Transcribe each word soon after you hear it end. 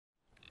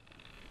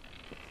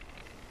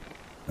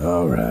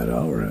All right.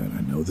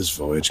 I know this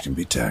voyage can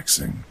be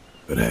taxing,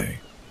 but hey,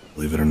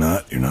 believe it or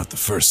not, you're not the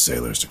first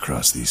sailors to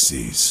cross these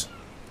seas.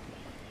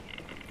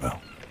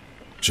 Well,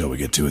 shall we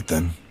get to it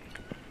then?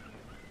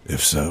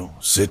 If so,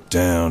 sit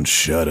down,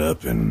 shut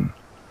up, and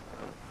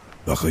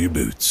buckle your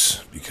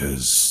boots,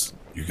 because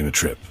you're gonna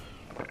trip.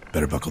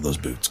 Better buckle those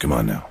boots. Come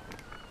on now.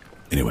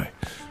 Anyway,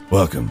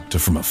 welcome to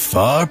From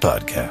Afar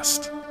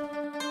Podcast.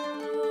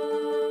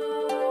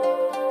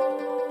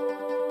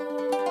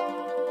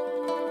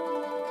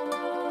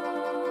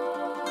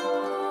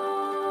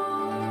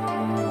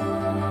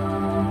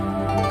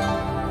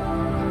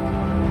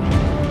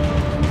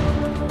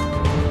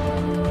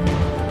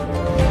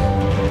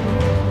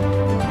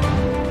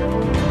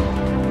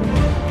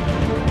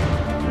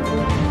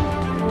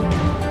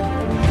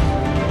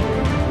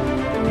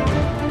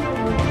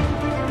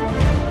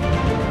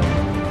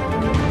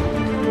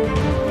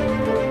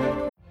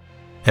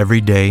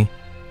 Every day,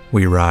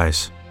 we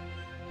rise,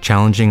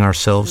 challenging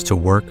ourselves to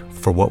work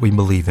for what we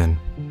believe in.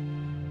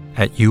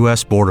 At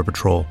U.S. Border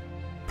Patrol,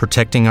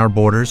 protecting our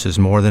borders is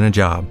more than a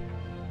job.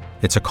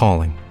 It's a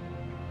calling.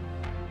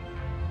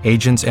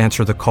 Agents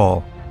answer the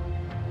call,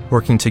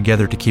 working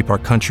together to keep our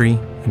country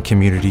and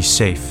communities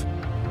safe.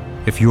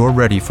 If you're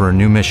ready for a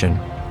new mission,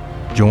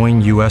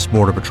 join U.S.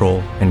 Border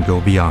Patrol and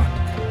go beyond.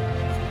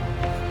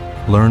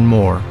 Learn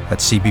more at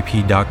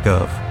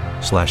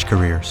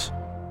cbp.gov/careers.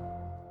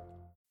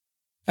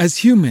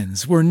 As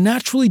humans, we're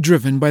naturally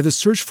driven by the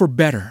search for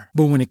better.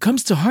 But when it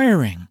comes to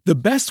hiring, the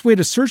best way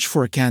to search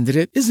for a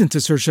candidate isn't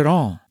to search at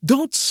all.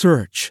 Don't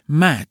search,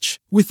 match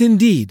with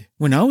Indeed.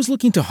 When I was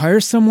looking to hire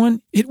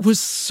someone, it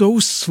was so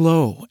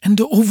slow and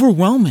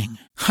overwhelming.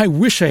 I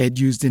wish I had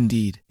used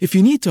Indeed. If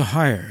you need to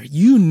hire,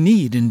 you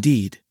need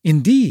Indeed.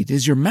 Indeed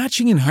is your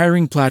matching and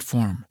hiring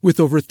platform with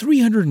over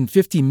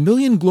 350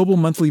 million global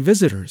monthly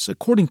visitors,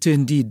 according to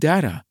Indeed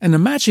data, and a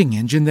matching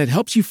engine that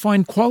helps you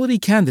find quality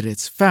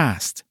candidates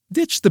fast.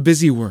 Ditch the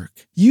busy work.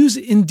 Use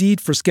Indeed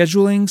for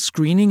scheduling,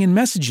 screening, and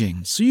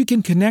messaging so you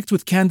can connect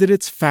with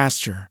candidates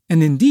faster.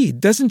 And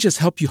Indeed doesn't just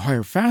help you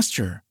hire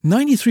faster.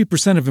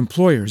 93% of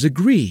employers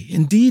agree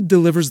Indeed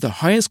delivers the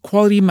highest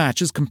quality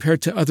matches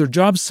compared to other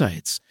job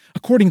sites,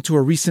 according to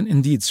a recent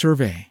Indeed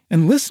survey.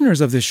 And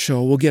listeners of this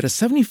show will get a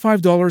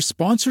 $75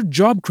 sponsored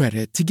job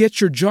credit to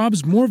get your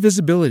jobs more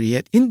visibility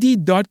at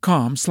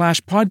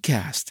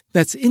Indeed.com/podcast.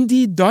 That's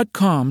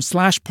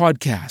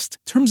Indeed.com/podcast.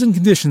 Terms and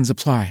conditions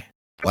apply.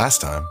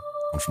 Last time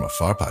on From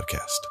Afar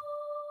Podcast.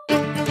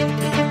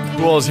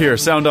 Who all's here?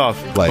 Sound off.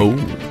 Like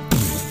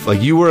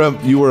you were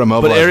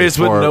immobilized. But Arius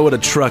before, wouldn't know what a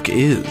truck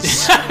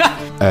is.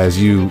 As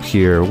you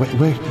hear,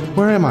 wait,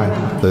 where am I?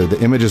 The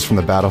images from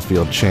the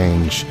battlefield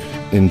change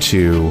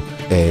into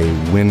a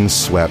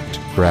windswept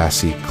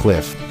grassy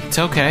cliff. It's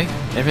okay.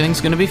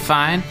 Everything's gonna be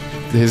fine.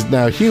 His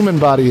now human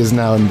body is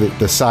now in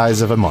the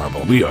size of a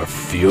marble. We are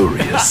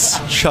furious.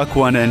 Chuck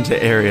one end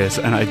to Arius,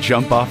 and I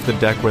jump off the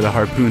deck where the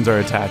harpoons are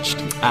attached.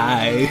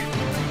 I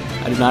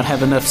do not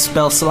have enough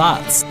spell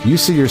slots. You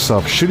see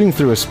yourself shooting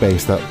through a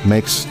space that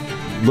makes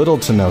little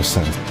to no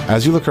sense.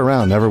 As you look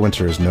around,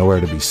 Neverwinter is nowhere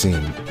to be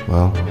seen.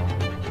 Well,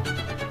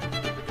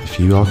 if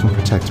you all can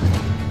protect me.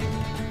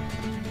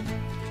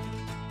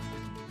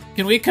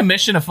 Can we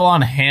commission a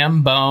full-on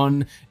ham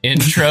bone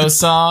intro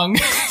song?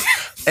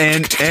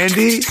 And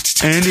Andy,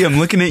 I'm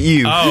looking at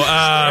you.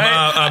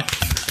 I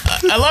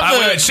love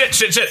wait,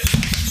 shit.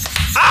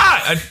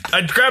 I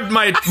grabbed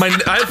my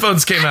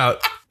headphones came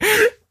out.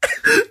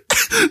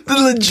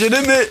 the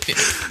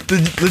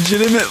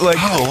legitimate, like,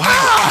 Oh,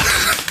 wow.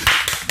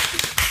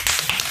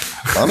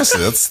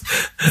 Honestly, that's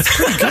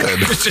pretty good.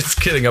 Just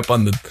kidding up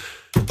on the...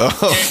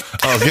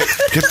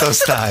 Get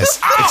those thighs.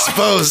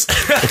 Expose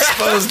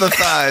the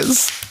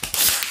thighs.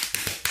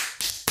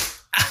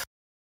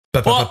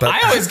 Well,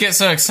 I always get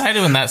so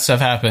excited when that stuff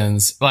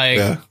happens.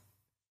 Like,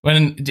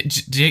 when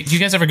do you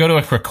guys ever go to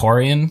a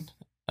Krikorian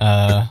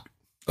A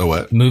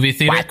what? movie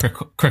theater?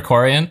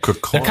 Krikorian.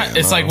 Krikorian.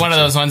 It's like one of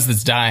those ones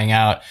that's dying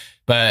out.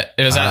 But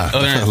it was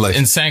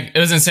in San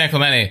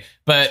Clemente.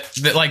 But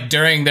like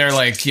during their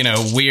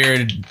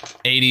weird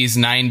 80s,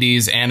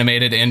 90s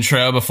animated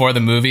intro before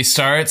the movie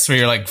starts, where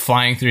you're like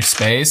flying through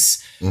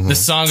space, the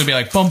song would be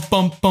like bum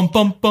bum bum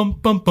bum bum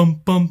bum bum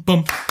bum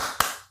bum.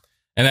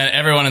 And then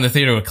everyone in the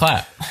theater would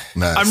clap.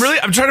 Nice. I'm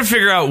trying to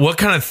figure out what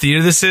kind of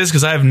theater this is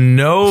because I have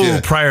no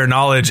prior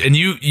knowledge, and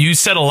you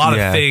said a lot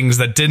of things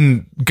that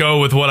didn't go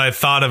with what I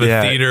thought of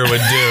a theater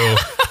would do.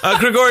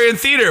 Gregorian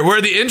theater,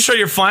 where the intro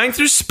you're flying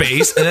through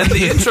space, and then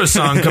the intro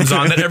song comes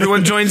on that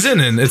everyone joins in.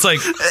 It's like,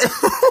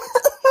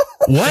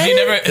 what?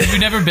 Have you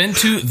never been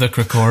to the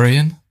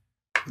Krikorian?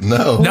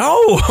 No.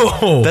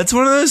 That's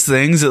one of those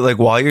things that, like,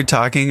 while you're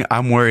talking,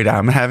 I'm worried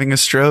I'm having a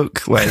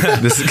stroke. Like,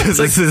 this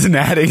isn't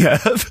adding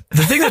up.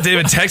 The thing that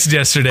David texted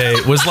yesterday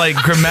was, like,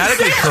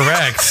 grammatically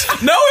correct.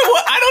 No,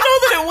 I don't know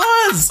that it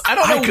was. I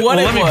don't know what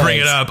it was. Let me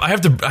bring it up. I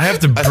have to bring it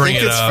up. I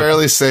think it's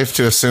fairly safe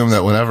to assume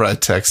that whenever I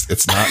text,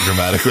 it's not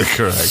grammatically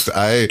correct.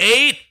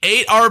 Eight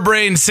our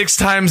brain 6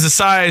 times the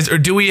size, or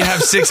do we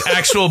have 6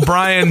 actual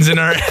Brians in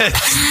our heads?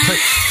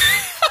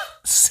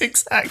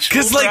 6 actual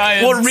Because like,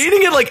 Bryans. well,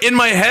 reading it like in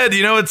my head,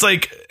 you know, it's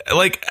like 6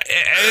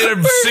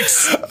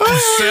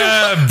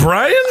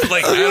 Brian.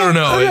 Like I don't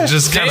know. It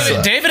just kind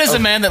of. David is a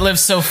man that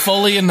lives so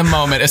fully in the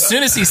moment. As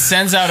soon as he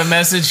sends out a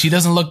message, he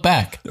doesn't look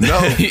back. No,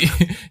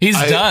 he's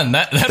done.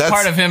 That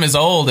part of him is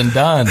old and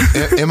done.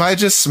 Am I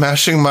just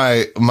smashing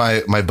my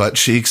butt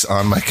cheeks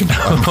on my Insert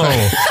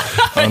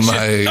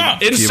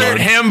keyboard?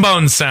 ham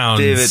bone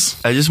sounds. David,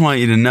 I just want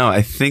you to know,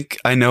 I think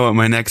I know what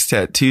my next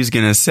tattoo's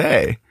going to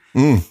say.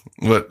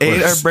 What,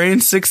 8 our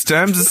brains 6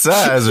 times the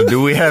size, or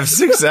do we have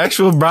 6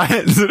 actual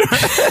Bryans?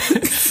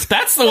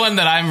 That's the one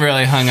that I'm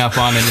really hung up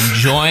on and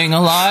enjoying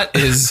a lot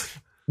is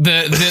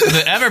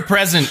the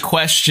ever-present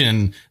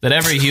question that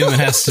every human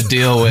has to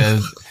deal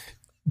with.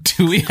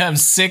 Do we have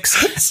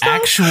 6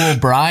 actual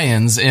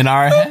Bryans in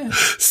our head?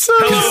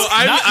 Hello,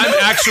 I'm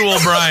actual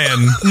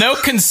Brian. No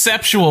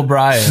conceptual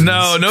Bryans.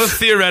 No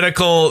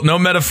theoretical, no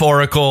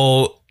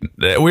metaphorical.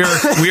 We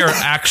are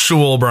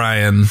actual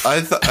Brian.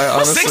 I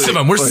honestly, 6 of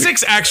them. We're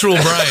 6 actual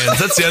Bryans.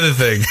 That's the other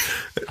thing.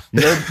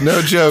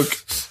 No joke.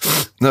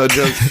 No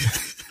joke.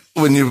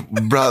 When you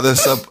brought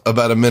this up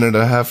about a minute and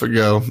a half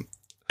ago,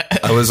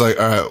 I was like,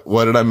 all right,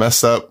 what did I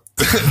mess up?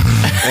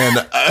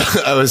 And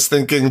I was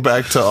thinking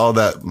back to all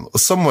that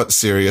somewhat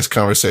serious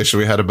conversation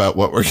we had about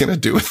what we're going to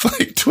do with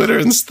like Twitter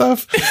and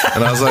stuff.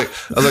 And I was like,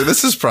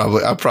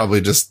 I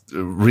probably just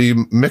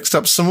remixed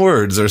up some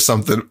words or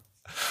something.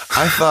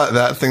 I thought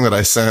that thing that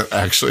I sent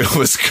actually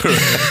was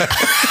correct.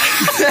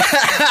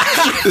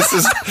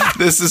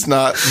 This is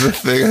not the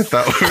thing I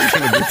thought we were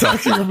going to be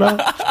talking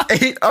about.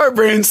 8 our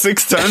brains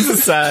 6 times the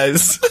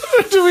size.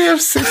 Do we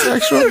have 6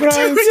 actual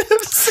Bryans?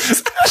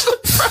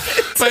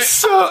 But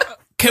So,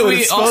 can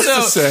we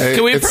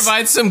can we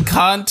provide some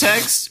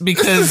context?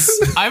 Because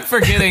I'm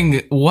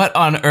forgetting what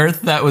on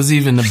earth that was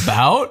even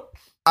about.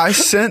 I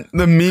sent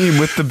the meme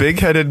with the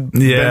big-headed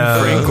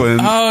Ben Franklin.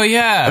 Oh,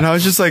 yeah. And I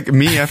was just like,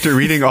 me, after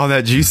reading all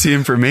that juicy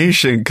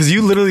information, because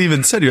you literally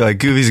even said, you're like,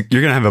 Goovies,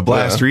 you're going to have a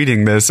blast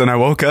reading this. And I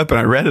woke up and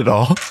I read it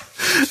all.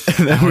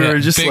 And then we were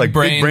just big like,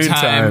 brain big brain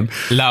time.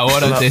 La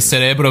hora de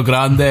cerebro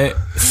grande.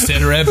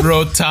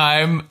 Cerebro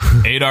time.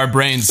 8 our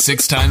brains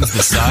 6 times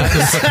the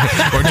size.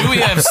 Or do we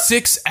have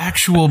 6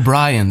 actual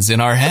Bryans in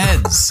our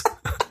heads?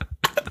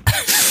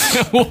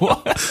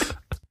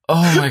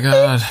 Oh my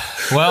God.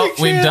 Well,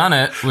 we've done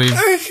it. We've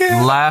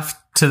laughed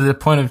to the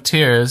point of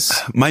tears.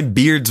 My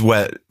beard's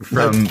wet.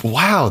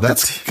 Wow,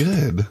 that's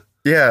good.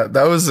 Yeah,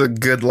 that was a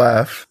good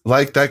laugh.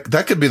 Like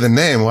that could be the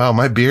name. Wow,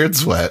 my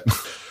beard's wet.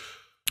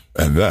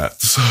 And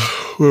that's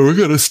where we're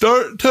going to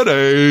start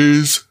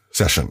today's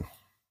session.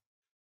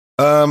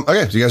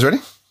 Okay, so you guys ready?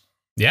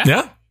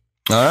 Yeah.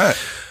 All right.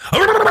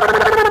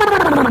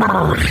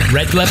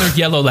 Red leather,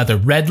 yellow leather.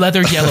 Red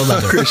leather, yellow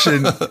leather.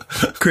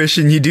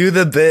 Christian, you do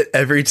the bit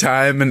every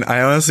time, and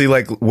I honestly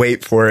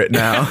wait for it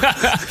now.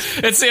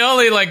 It's the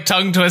only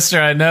tongue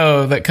twister I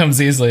know that comes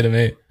easily to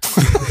me.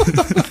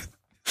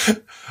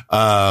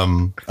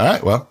 All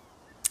right, well,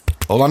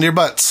 hold on to your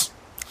butts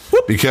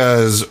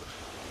because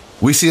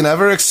we see an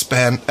ever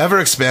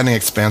expanding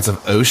expanse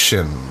of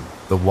ocean.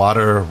 The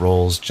water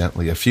rolls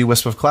gently. A few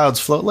wisps of clouds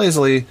float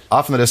lazily.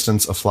 Off in the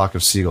distance, a flock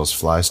of seagulls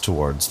flies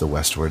towards the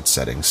westward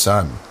setting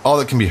sun. All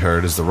that can be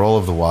heard is the roll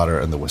of the water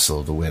and the whistle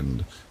of the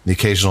wind, the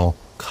occasional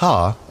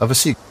caw of a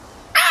seagull.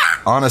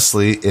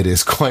 Honestly, it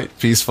is quite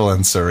peaceful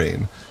and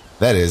serene.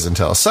 That is,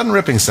 until a sudden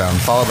ripping sound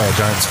followed by a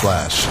giant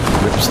splash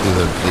rips through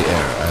the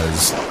air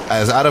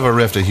as out of a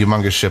rift a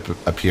humongous ship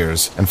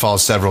appears and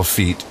falls several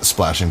feet,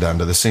 splashing down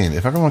to the scene.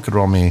 If everyone could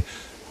roll me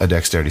a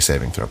dexterity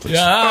saving throw, please.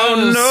 Yes.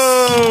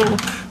 Oh no!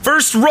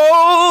 First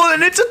roll,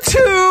 and it's a 2!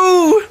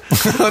 Oh,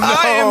 no.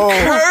 I am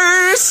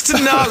cursed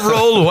to not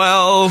roll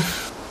well.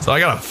 So I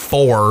got a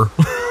 4.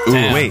 Ooh,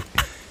 wait.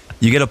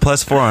 You get a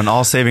 +4 on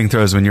all saving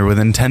throws when you're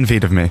within 10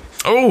 feet of me.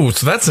 Oh,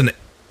 so that's an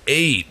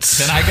 8.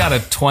 Then I got a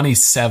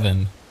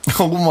 27.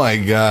 Oh my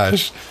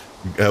gosh.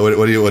 What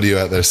are you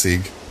at there,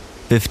 Sieg?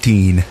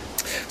 15.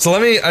 So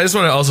I just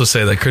want to also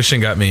say that Christian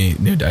got me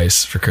new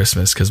dice for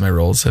Christmas because my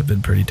rolls have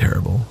been pretty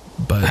terrible.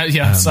 But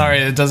yeah, sorry,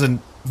 it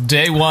doesn't.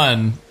 Day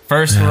 1,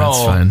 first roll.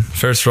 That's fine.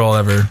 First roll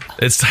ever.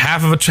 It's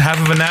half of a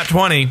nat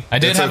 20. I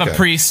did have a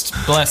priest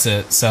bless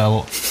it,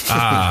 so.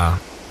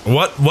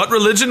 What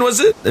religion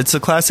was it? It's a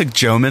classic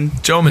Joman.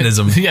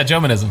 Jomanism. Yeah,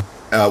 Jomanism.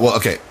 Well,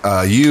 okay.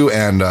 You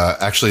and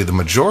actually the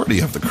majority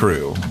of the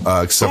crew,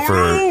 except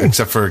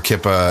for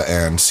Kippa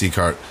and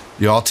Seacart,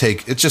 you all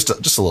take it's just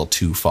a little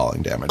 2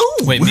 falling damage.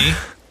 Ooh. Wait, me?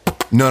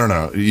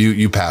 No.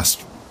 You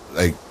passed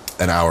like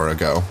an hour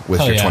ago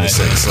with your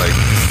 26.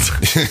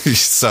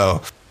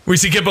 So we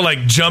see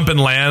Kippa jump and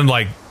land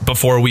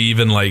before we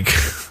even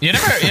You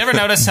ever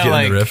notice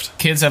how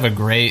kids have a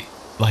great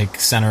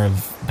center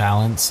of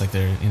balance,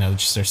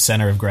 just their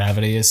center of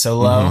gravity is so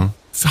low. Mm-hmm.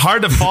 It's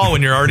hard to fall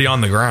when you're already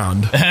on the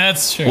ground.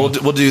 That's true.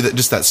 We'll do that.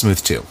 Just that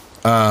smooth 2.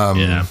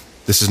 Yeah.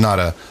 This is not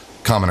a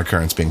common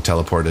occurrence being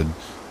teleported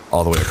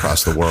all the way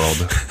across the world.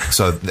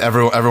 So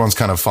everyone's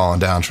kind of falling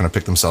down, trying to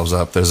pick themselves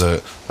up. There's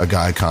a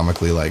guy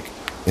comically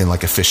in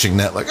like a fishing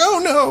net, like,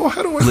 oh no,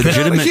 how do I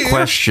legitimate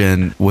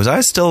question, was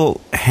I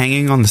still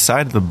hanging on the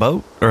side of the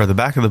boat or the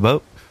back of the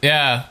boat?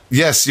 Yeah.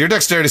 Yes, your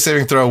dexterity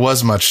saving throw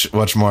was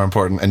much more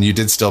important, and you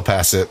did still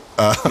pass it.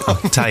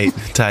 Tight.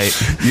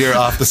 You're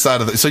off the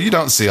side of the... So you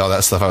don't see all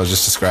that stuff I was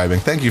just describing.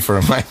 Thank you for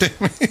reminding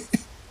me.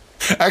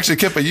 Actually,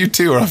 Kippa, you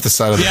too are off the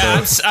side of the boat.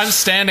 Yeah, I'm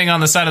standing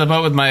on the side of the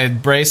boat with my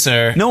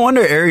bracer. No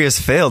wonder Arius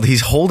failed.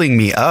 He's holding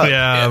me up.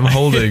 Yeah, I'm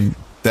holding.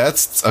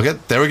 That's... Okay,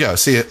 there we go.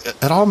 See,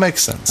 it all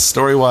makes sense.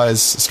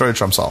 Story-wise, story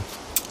trumps all.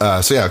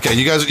 So yeah, okay,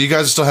 you guys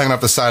are still hanging off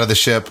the side of the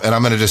ship, and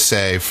I'm going to just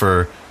say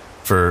for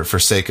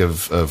sake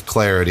of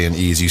clarity and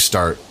ease, you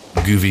start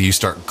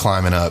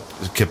climbing up.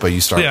 Kippa, you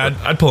start. Yeah,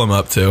 I'd pull him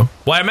up too.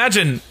 Well, I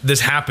imagine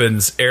this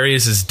happens.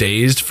 Arius is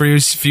dazed for a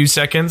few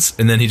seconds,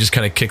 and then he just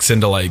kind of kicks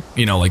into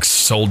like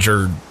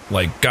soldier,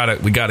 like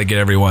we gotta get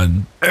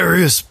everyone.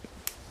 Arius,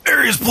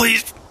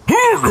 please.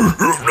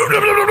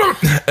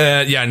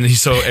 Yeah, and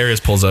so Arius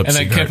pulls up, and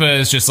then Kippa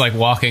is just like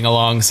walking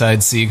alongside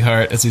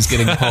Sieghart as he's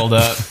getting pulled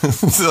up.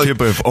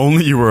 Kippa, if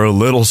only you were a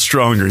little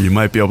stronger, you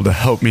might be able to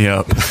help me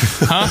up.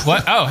 Huh?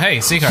 What? Oh, hey,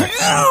 Sieghart.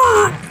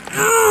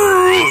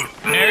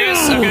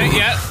 Arius, okay,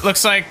 yeah,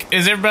 looks like,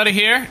 is everybody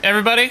here?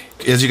 Everybody?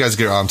 As you guys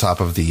get on top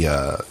of the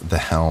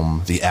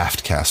helm, the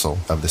aft castle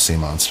of the sea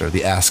monster,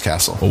 the ass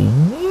castle.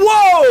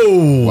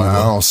 Whoa!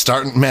 Wow,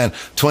 starting, man,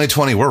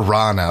 2020, we're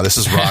raw now. This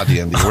is raw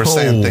D&D. We're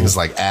saying things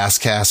like ass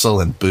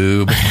castle and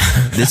boob.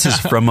 This is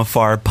From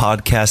Afar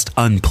Podcast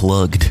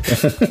Unplugged.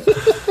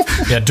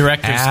 Yeah,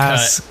 director's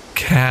ass cut.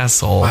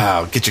 Castle.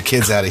 Wow, get your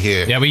kids out of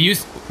here. Yeah, we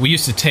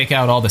used to take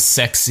out all the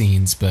sex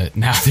scenes, but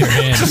now they're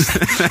in.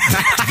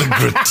 The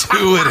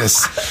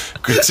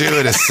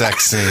gratuitous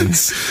sex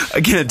scenes. I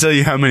can't tell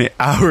you how many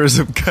hours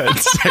of cut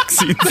sex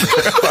scenes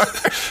there are.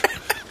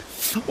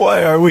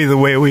 Why are we the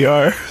way we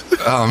are?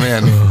 Oh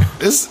man,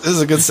 this is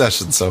a good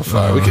session so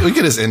far. We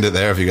can just end it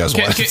there if you guys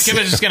want.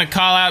 Kippa's just gonna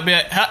call out, be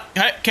like,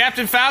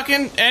 Captain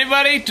Falcon,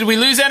 anybody? Did we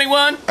lose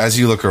anyone? As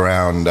you look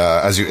around,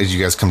 as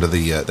you guys come to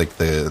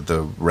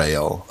the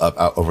rail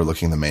up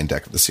overlooking the main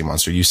deck of the sea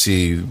monster, you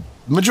see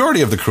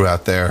majority of the crew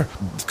out there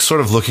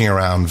sort of looking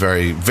around,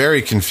 very,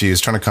 very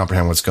confused, trying to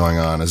comprehend what's going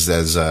on as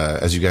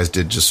you guys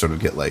did just sort of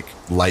get like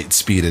light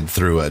speeded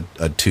through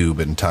a tube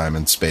in time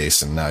and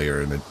space, and now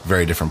you're in a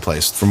very different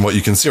place. From what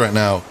you can see right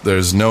now,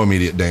 there's no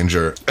immediate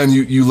danger. And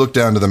you look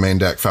down to the main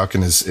deck.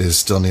 Falcon is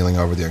still kneeling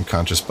over the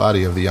unconscious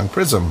body of the young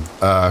Prism.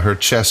 Her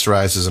chest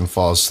rises and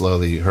falls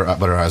slowly,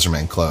 but her eyes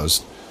remain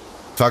closed.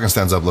 Falcon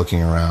stands up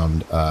looking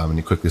around, and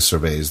he quickly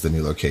surveys the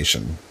new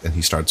location, and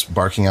he starts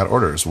barking out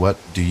orders. What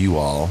do you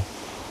all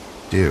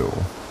do?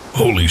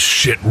 Holy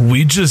shit,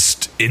 we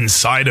just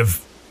inside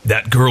of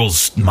that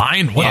girl's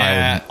mind? What?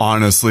 Yeah. I'm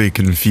honestly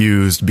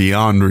confused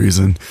beyond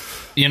reason.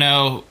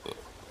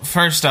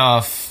 First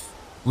off,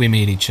 we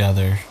meet each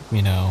other.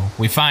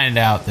 We find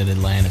out that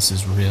Atlantis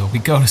is real. We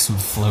go to some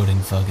floating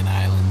fucking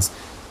islands,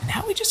 and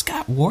now we just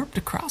got warped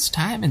across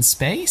time and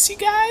space, you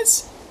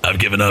guys? I've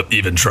given up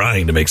even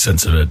trying to make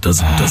sense of it.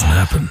 Doesn't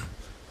happen.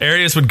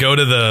 Arius would go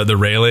to the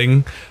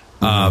railing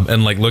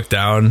and like look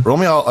down. Roll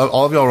me all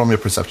of y'all roll me a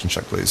perception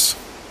check, please.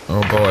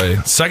 Oh boy.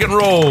 Second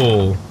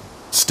roll.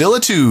 Still a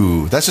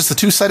 2. That's just a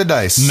 2-sided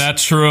dice.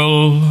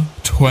 Natural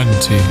 20.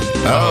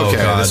 Oh,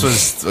 okay. God. This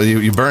was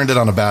you burned it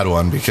on a bad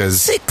one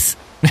because 6.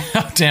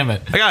 Oh, damn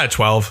it. I got a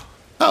 12.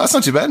 Oh, that's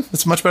not too bad.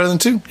 It's much better than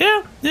 2.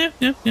 Yeah.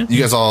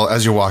 You guys all,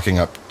 as you're walking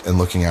up and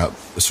looking out,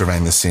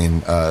 surveying the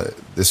scene,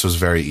 this was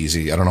very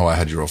easy. I don't know why I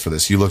had you roll for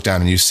this. You look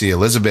down and you see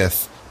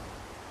Elizabeth.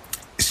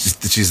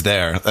 She's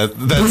there.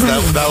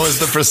 That was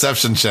the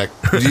perception check.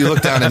 You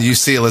look down and you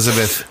see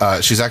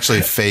Elizabeth. She's actually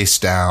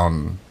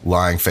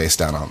lying face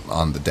down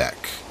on the deck.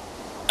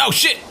 Oh,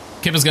 shit.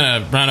 Kippa's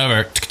gonna run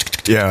over.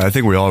 Yeah, I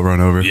think we all run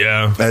over.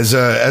 Yeah. As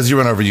you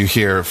run over, you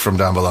hear from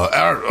down below,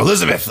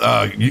 Elizabeth,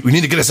 we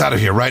need to get us out of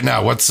here right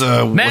now. What's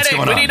going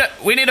on?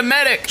 We need a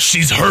medic.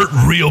 She's hurt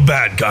real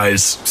bad,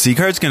 guys.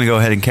 Seaghart's going to go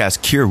ahead and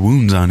cast Cure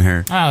Wounds on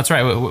her. Oh, that's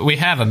right. We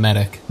have a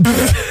medic.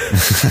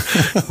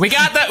 We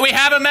got that. We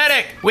have a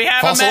medic. We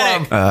have False a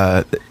medic.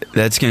 alarm.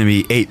 That's going to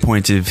be 8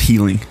 points of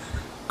healing.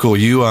 Cool.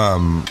 You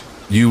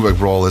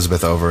roll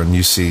Elizabeth over and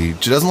you see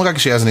she doesn't look like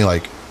she has any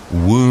like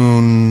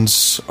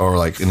wounds or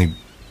like any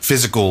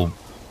physical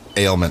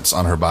ailments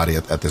on her body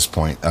at this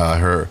point.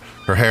 Her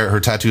hair, her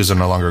tattoos are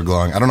no longer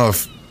glowing. I don't know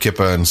if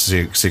Kippa and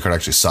Sieghart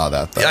actually saw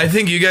that, though. I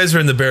think you guys are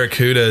in the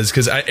Barracudas,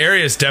 because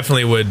Arius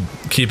definitely would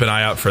keep an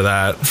eye out for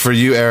that. For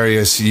you,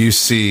 Arius, you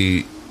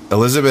see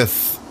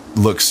Elizabeth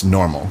looks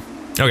normal.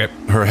 Okay.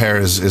 Her hair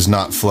is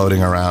not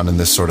floating around in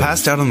this sort of...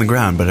 Passed out on the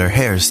ground, but her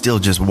hair is still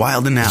just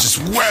wilding out. It's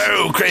just,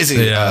 whoa,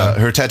 crazy. Yeah.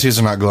 Her tattoos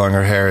are not glowing.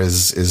 Her hair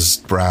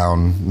is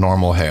brown,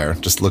 normal hair.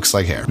 Just looks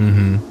like hair.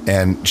 Mm-hmm.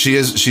 And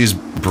she's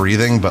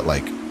breathing, but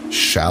like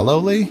shallow.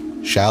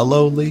 She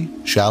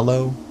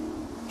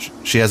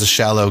has a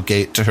shallow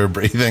gait to her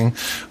breathing.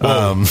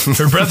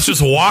 Her breath's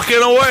just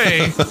walking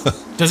away.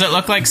 Does it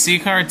look like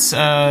Sieghart's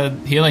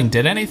healing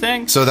did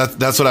anything? So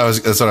that's what I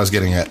was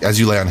getting at. As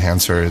you lay on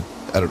hands, her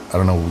I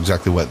don't know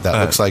exactly what that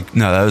looks like.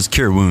 No, that was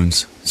cure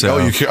wounds. So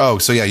you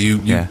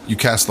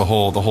cast the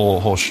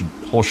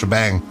whole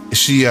shebang.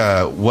 She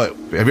what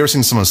have you ever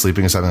seen someone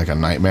sleeping and having like a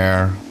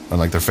nightmare and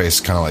like their face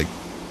kind of like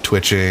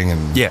twitching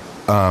and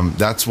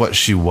that's what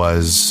she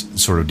was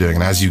sort of doing.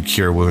 And as you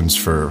cure wounds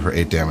for her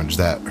 8 damage,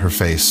 that her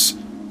face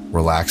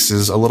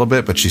relaxes a little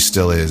bit, but she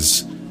still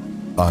is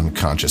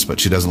unconscious, but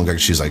she doesn't look like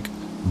she's like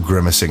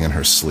grimacing in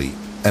her sleep.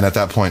 And at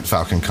that point,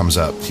 Falcon comes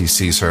up. He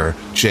sees her.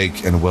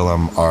 Jake and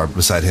Willem are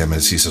beside him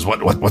as he says,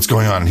 "What's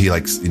going on?" And he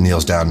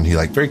kneels down and he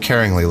very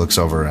caringly looks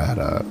over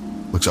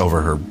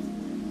her.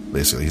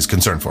 Basically, he's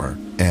concerned for her.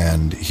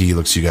 And he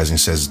looks at you guys and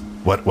he says,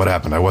 "What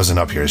happened? I wasn't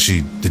up here.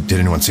 Did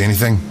anyone see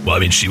anything?" Well, I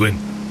mean, she went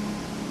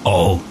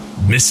all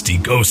misty,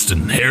 ghost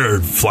and hair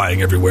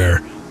flying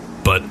everywhere.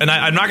 But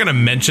I'm not going to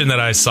mention that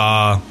I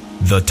saw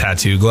the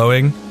tattoo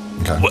glowing.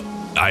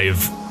 Okay.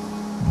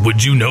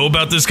 Would you know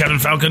about this, Captain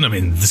Falcon? I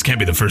mean, this can't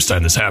be the first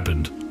time this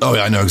happened. Oh,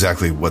 yeah, I know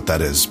exactly what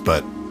that is,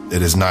 but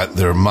it is not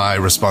my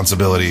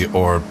responsibility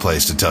or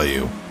place to tell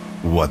you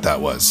what that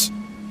was.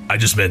 I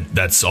just meant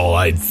that's all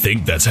I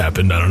think that's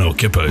happened. I don't know,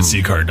 Kippa and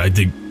Seacard.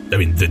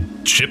 The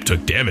ship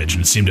took damage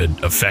and it seemed to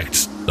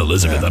affect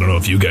Elizabeth. Yeah. I don't know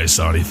if you guys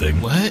saw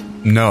anything. What?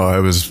 No, I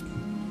was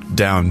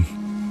down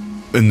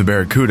in the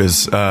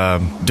Barracudas.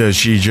 Does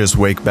she just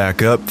wake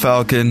back up,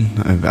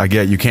 Falcon? I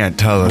get you can't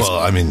tell us. Well,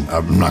 I mean,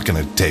 I'm not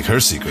going to take her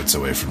secrets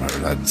away from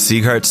her.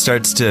 Seacard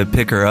starts to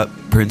pick her up,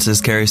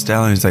 Princess Carrie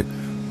style, and he's like,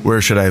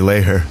 "Where should I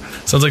lay her?"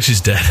 Sounds like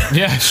she's dead.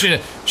 Yeah,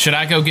 should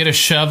I go get a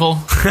shovel?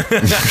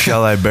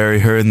 Shall I bury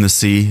her in the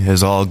sea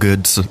as all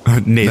good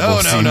naval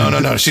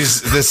seamen? No.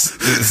 She's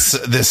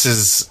this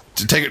is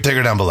take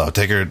her down below.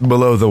 Take her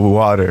below the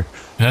water.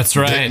 That's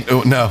right.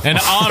 No, an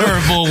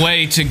honorable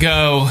way to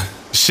go.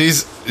 He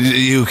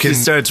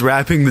starts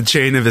wrapping the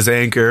chain of his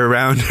anchor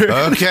around her.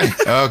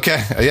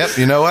 Okay. Yep.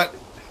 You know what,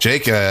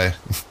 Jake?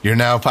 You're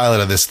now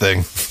pilot of this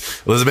thing.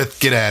 Elizabeth,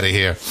 get out of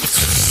here.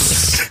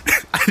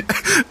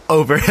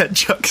 Overhead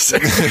chucks.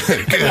 Get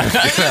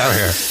out of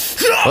here.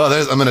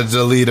 Well, I'm going to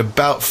delete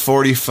about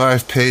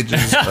 45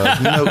 pages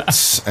of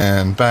notes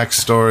and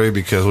backstory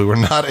because we were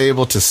not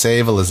able to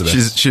save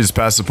Elizabeth. She's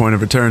past the point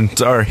of return.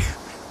 Sorry.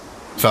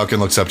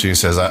 Falcon looks up to you and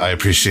says, I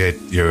appreciate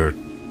your...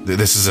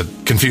 This is a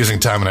confusing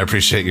time, and I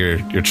appreciate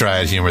your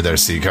triad humor there,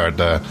 Seacard.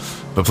 But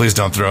please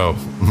don't throw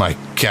my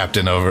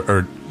captain over...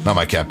 Or, not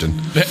my captain.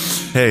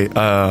 Hey,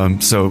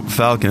 so,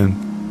 Falcon,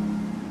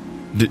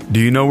 do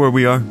you know where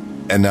we are?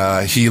 And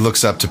he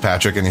looks up to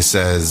Patrick and he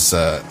says,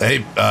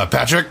 "Hey,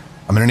 Patrick,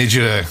 I'm going to need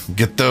you to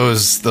get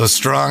those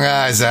strong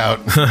eyes out.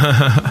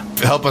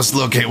 Help us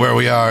locate where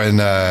we are." And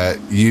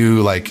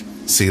you,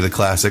 see the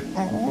classic...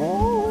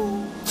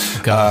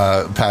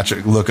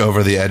 Patrick look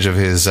over the edge of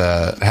his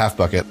half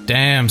bucket.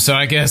 Damn, so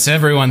I guess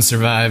everyone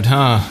survived,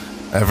 huh?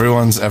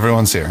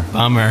 Everyone's here.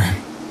 Bummer.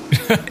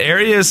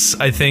 Arius,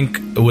 I think,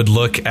 would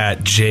look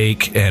at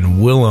Jake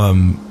and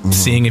Willem,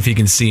 seeing if he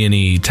can see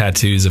any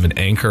tattoos of an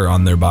anchor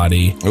on their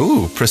body.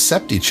 Ooh,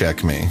 Percepti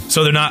check me.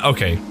 So they're not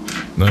okay.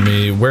 Let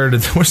me. What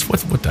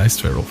dice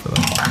do I roll for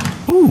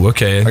that? Ooh,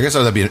 okay. I guess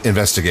that'd be an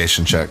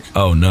investigation check.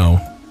 Oh no.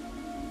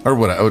 Or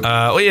what?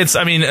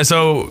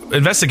 So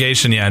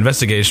investigation. Yeah,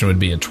 investigation would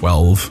be a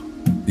 12.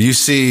 You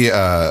see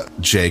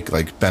Jake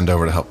bend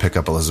over to help pick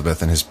up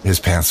Elizabeth, and his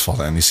pants fall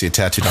down. You see a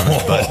tattoo on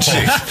his butt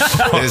cheek.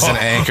 It is an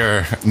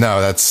anchor.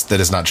 No, that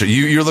is not true.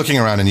 You're looking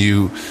around, and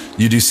you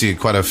do see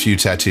quite a few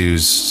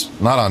tattoos.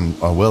 Not on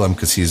Willem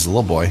because he's a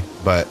little boy,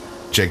 but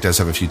Jake does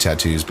have a few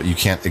tattoos. But you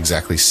can't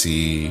exactly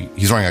see.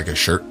 He's wearing a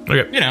shirt.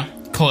 Okay,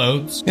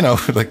 clothes.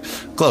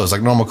 Clothes,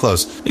 like normal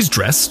clothes. He's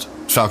dressed.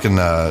 Falcon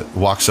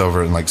walks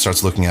over and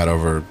starts looking out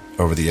over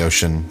the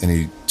ocean, and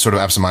he sort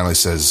of absentmindedly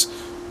says,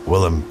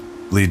 "Willem,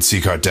 lead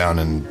Seacard down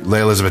and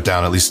lay Elizabeth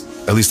down at least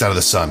out of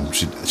the sun.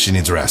 She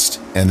needs rest."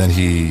 And then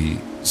he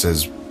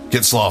says,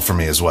 "Get Slaw for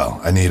me as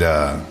well. I'm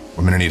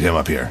gonna need him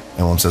up here."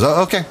 And Willem says,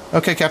 "Oh,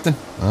 okay, Captain,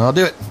 I'll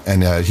do it."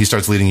 And he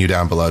starts leading you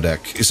down below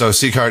deck. So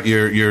Seacard,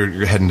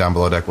 you're heading down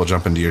below deck. We'll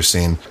jump into your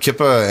scene.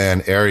 Kippa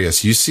and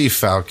Arius, you see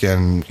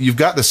Falcon. You've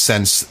got the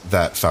sense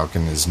that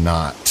Falcon is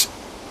not.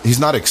 He's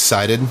not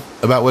excited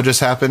about what just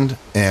happened,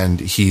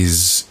 and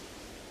he's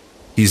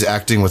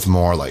acting with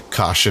more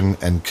caution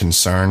and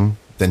concern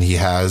than he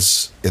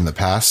has in the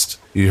past.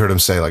 You heard him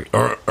say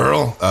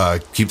Earl,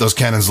 keep those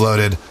cannons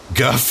loaded.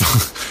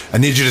 Guff, I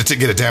need you to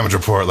get a damage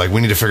report.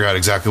 We need to figure out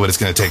exactly what it's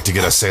going to take to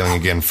get us sailing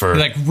again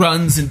for...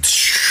 runs and...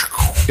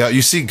 Yeah,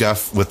 you see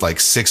Guff with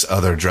 6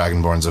 other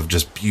Dragonborns of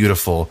just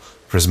beautiful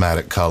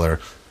prismatic color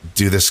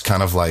do this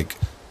kind of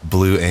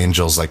blue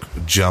angels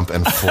jump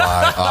and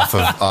fly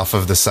off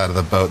of the side of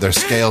the boat. Their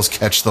scales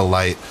catch the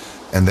light,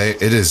 and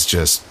it is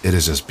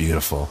just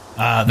beautiful.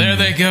 There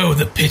they go,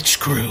 the pitch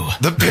crew.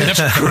 The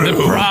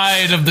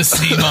pride of the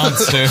sea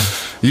monster.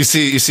 You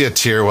see a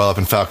tear well up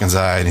in Falcon's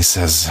eye, and he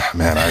says,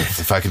 "Man,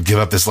 if I could give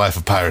up this life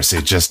of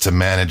piracy just to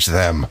manage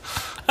them,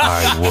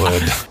 I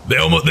would." They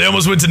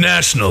almost went to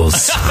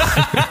nationals.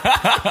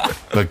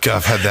 But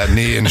Guff had that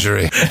knee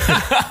injury.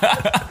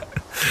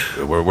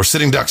 We're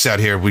sitting ducks out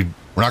here.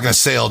 We're not going to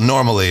sail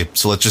normally,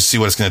 so let's just see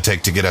what it's going to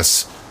take to get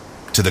us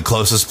to the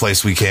closest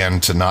place we can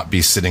to not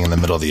be sitting in the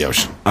middle of the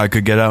ocean. I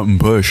could get out and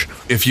push.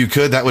 If you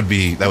could, that would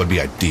be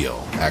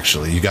ideal,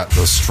 actually. You got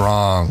those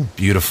strong,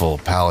 beautiful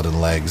paladin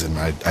legs, and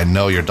I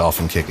know your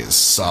dolphin kick is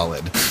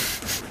solid.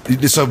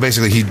 So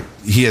basically,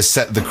 he has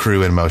set the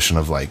crew in motion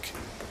of, like,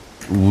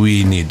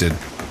 we need to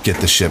get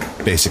the ship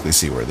basically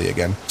seaworthy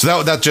again.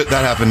 So that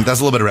happened. That's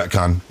a little bit of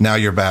retcon. Now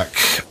you're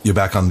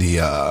back on the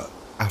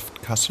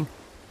Aft castle?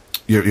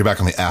 You're back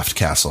on the aft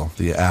castle,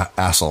 the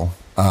astle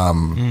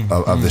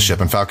of the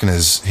ship. And Falcon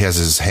has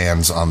his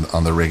hands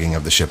on the rigging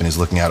of the ship, and he's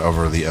looking out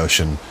over the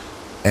ocean.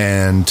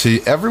 And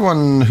to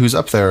everyone who's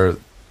up there,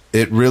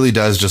 it really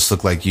does just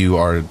look like you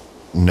are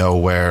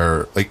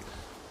nowhere. Like,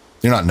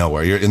 you're not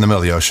nowhere. You're in the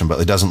middle of the ocean, but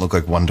it doesn't look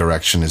like one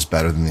direction is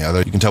better than the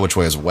other. You can tell which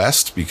way is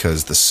west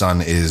because the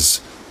sun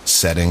is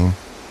setting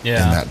in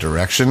that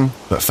direction.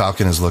 But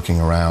Falcon is looking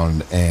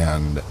around,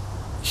 and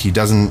he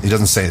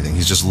doesn't say anything.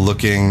 He's just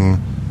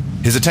looking.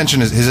 His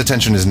attention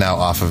is now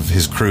off of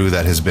his crew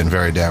that has been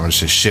very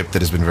damaged, his ship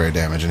that has been very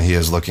damaged, and he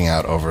is looking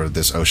out over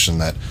this ocean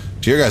that,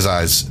 to your guys'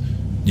 eyes,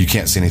 you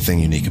can't see anything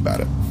unique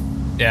about it.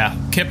 Yeah,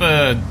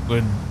 Kippa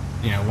would,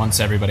 once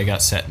everybody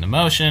got set into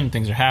motion,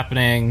 things are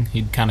happening,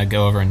 he'd kind of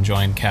go over and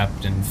join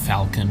Captain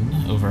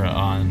Falcon over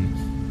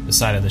on the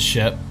side of the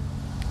ship.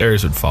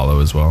 Ares would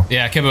follow as well.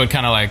 Yeah, Kippa would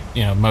kind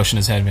of motion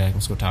his head and be like,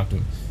 let's go talk to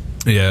him.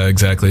 Yeah,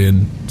 exactly,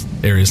 and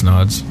Ares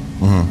nods.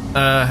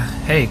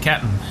 Mm-hmm. Hey,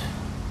 Captain.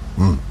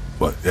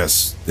 What?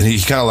 Yes. And he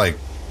kind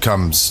of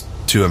comes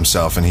to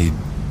himself, and he,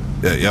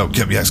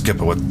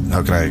 Kippa, what?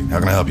 How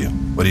can I help you?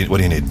 What do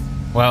you need?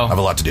 Well, I have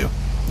a lot to do.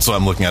 So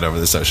I'm looking out over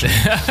this ocean.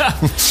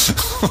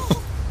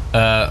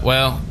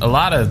 Well, a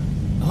lot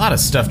of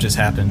stuff just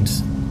happened.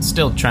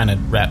 Still trying to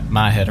wrap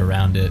my head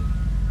around it.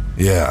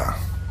 Yeah.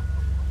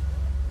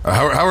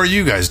 How are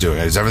you guys doing?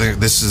 Is everything?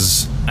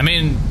 I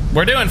mean,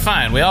 we're doing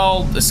fine. We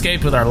all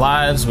escaped with our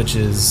lives, which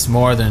is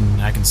more than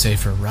I can say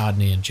for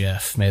Rodney and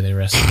Jeff. May they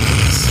rest in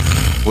peace.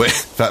 Wait,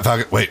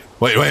 Falcon, wait,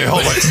 hold on.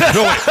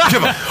 No, wait,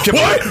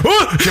 Kippa.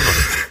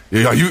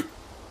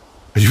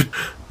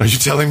 Are you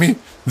telling me?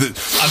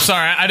 I'm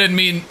sorry, I didn't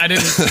mean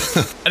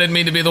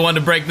to be the one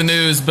to break the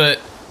news, but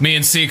me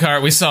and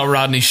Seacart, we saw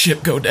Rodney's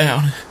ship go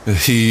down.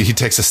 He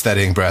takes a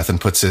steadying breath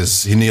and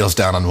he kneels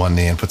down on one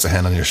knee and puts a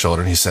hand on your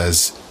shoulder, and he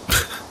says,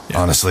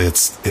 honestly,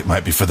 it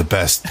might be for the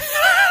best.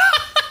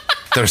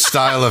 Their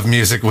style of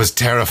music was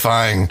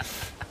terrifying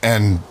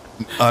and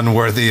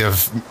unworthy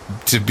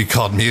to be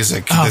called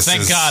music. Oh,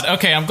 thank God.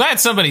 Okay, I'm glad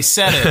somebody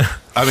said it.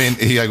 I mean,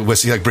 he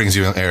brings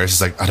you in air. He's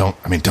like,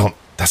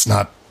 that's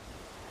not,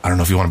 I don't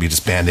know if you want to be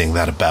disbanding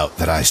that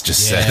I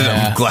just said.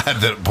 I'm glad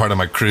that part of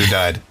my crew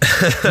died.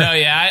 No,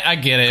 yeah, I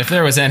get it. If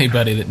there was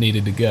anybody that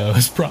needed to go,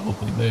 it's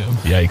probably them.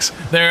 Yikes.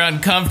 Their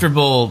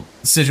uncomfortable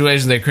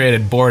situation they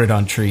created bordered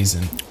on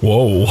treason.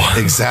 Whoa.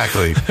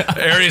 Exactly.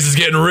 Ares is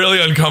getting really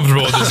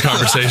uncomfortable with this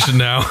conversation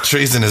now.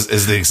 Treason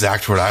is the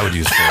exact word I would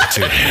use for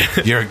it,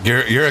 too.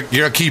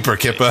 You're a keeper,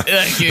 Kippa.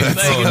 Thank you.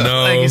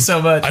 Thank you so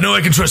much. I know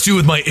I can trust you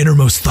with my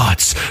innermost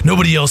thoughts.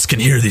 Nobody else can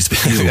hear these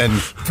but you. And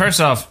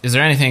first off, is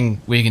there anything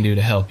we can do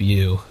to help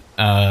you?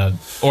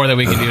 Or that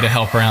we can do to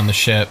help around the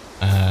ship?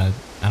 I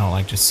don't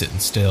like just sitting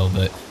still,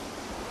 but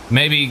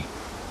maybe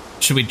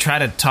should we try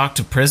to talk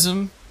to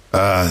Prism?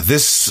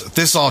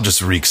 This all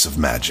just reeks of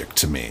magic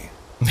to me.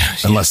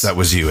 Yes. Unless that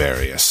was you,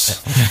 Arius.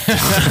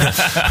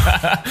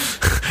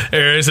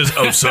 Arius says,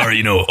 oh,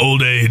 sorry,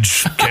 old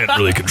age. Can't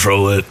really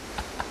control it.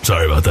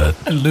 Sorry about that.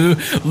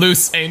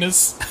 Loose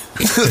anus.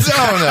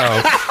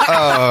 No.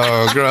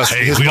 Oh, gross.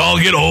 Hey, we all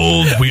get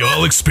old. We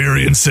all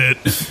experience it.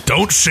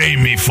 Don't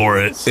shame me for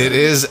it. It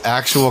is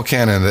actual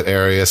canon that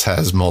Arius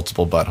has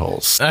multiple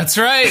buttholes. That's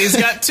right. He's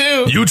got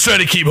two. You try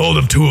to keep hold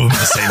of two of them at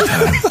the same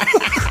time.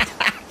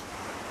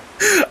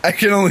 I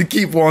can only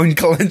keep one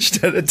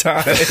clenched at a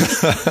time.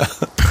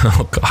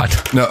 Oh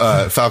God!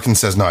 No, Falcon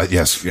says no.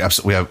 Yes,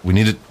 we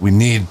need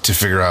to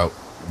figure out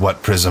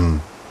what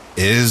Prism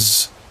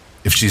is.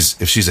 If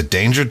she's a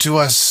danger to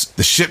us,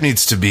 the ship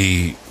needs to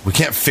be. We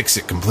can't fix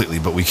it completely,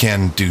 but we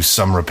can do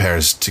some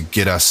repairs to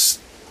get us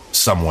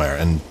somewhere.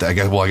 And I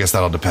guess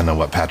that'll depend on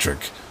what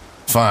Patrick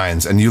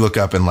finds. And you look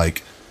up and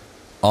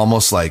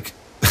almost like.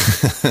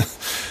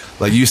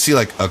 Like you see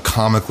a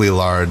comically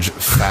large,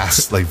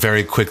 fast,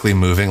 very quickly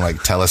moving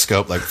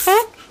telescope, looking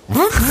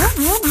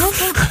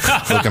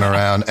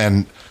around,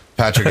 and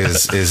Patrick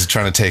is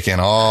trying to take in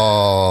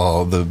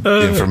all the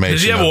information.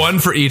 Does he have one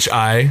for each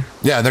eye?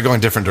 Yeah, they're going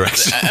different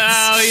directions.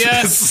 Oh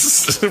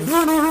yes.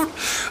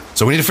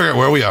 So we need to figure out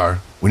where we are.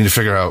 We need to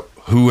figure out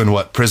who and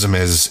what Prism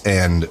is,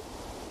 and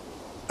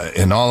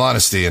in all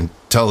honesty,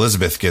 until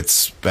Elizabeth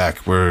gets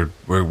back, we're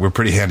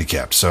pretty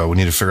handicapped. So we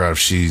need to figure out if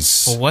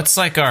she's. Well, what's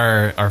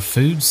our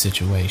food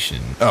situation?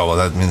 Oh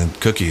well,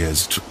 Cookie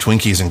has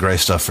Twinkies and gray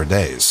stuff for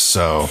days.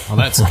 So well,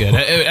 that's good.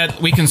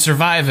 We can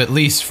survive at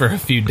least for a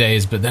few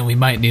days, but then we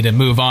might need to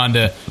move on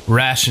to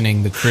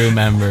rationing the crew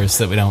members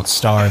so that we don't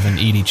starve and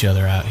eat each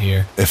other out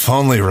here. If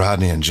only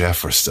Rodney and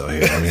Jeff were still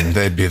here.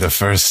 They'd be the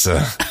first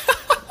to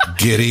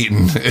get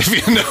eaten,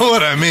 if you know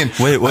what I mean.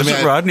 Wait,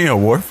 wasn't Rodney a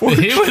warforged?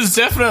 He was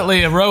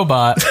definitely a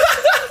robot.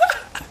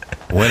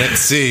 When at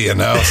sea,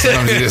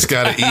 sometimes you just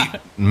got to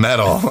eat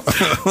metal.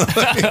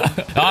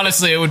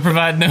 Honestly, it would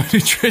provide no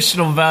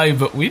nutritional value,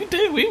 but we eat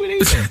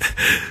it.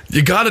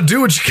 You got to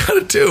do what you got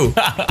to do.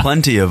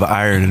 Plenty of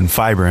iron and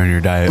fiber in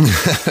your diet.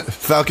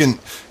 Falcon,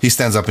 he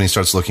stands up and he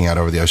starts looking out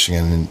over the ocean,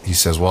 and he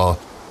says, well,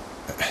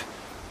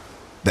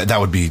 that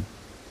would be,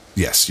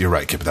 yes, you're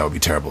right, Kip, that would be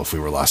terrible if we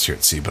were lost here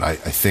at sea, but I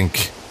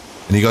think,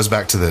 and he goes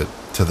back to the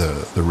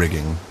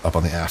rigging up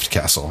on the aft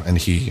castle, and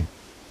he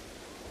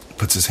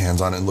puts his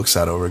hands on it and looks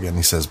out over again, and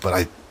he says,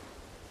 but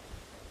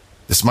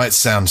this might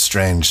sound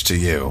strange to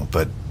you,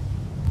 but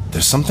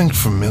there's something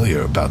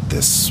familiar about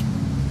this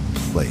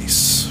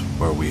place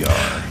where we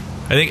are.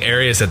 I think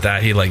Arius at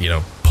that, he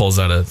pulls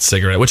out a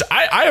cigarette, which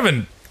I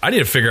need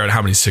to figure out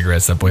how many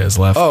cigarettes that boy has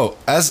left. Oh,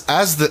 as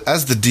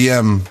the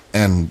DM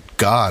and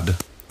God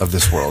of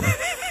this world,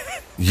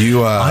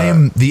 I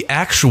am the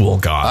actual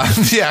God.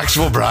 I'm the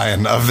actual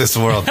Brian of this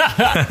world.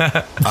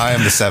 I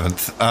am the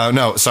seventh.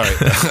 No, sorry.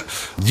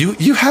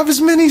 You have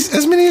as many as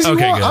you want.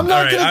 Good. I'm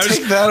not going to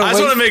take that away. I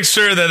just want to make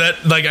sure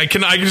that I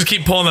can just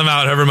keep pulling them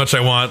out however much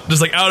I want,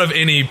 just out of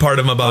any part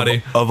of my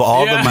body. Of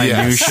all the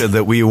minutia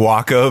that we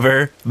walk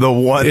over, the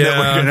one that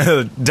we're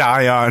going to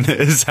die on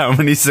is how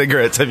many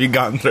cigarettes have you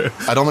gotten through?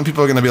 I don't think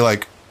people are going to be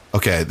like,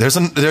 okay,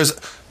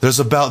 there's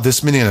about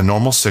this many in a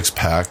normal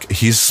 6-pack.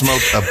 He's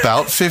smoked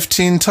about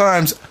 15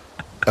 times.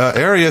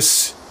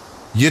 Arius,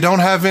 you don't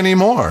have any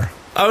more.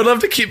 I would love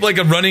to keep a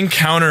running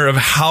counter of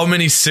how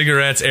many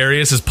cigarettes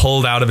Arius has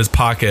pulled out of his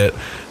pocket.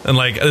 And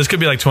this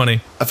could be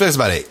 20. I feel it's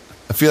about 8.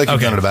 I feel like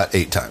you've done it about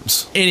 8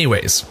 times.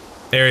 Anyways,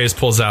 Arius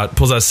pulls out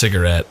a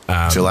cigarette.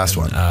 It's your last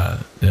one.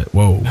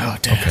 Whoa. Oh,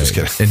 damn. Okay. Just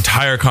kidding.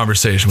 Entire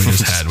conversation we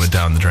just had went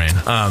down the drain.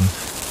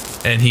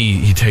 And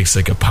he takes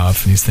a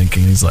puff and he's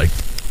thinking, he's like,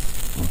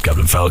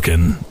 Captain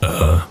Falcon,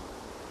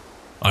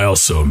 I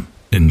also am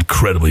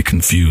incredibly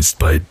confused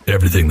by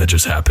everything that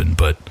just happened,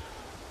 but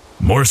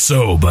more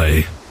so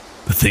by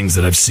the things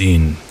that I've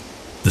seen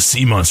the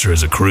sea monster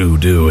as a crew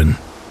do, and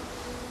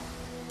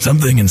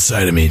something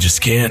inside of me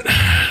just can't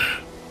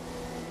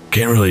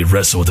really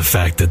wrestle with the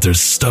fact that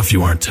there's stuff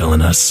you aren't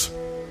telling us.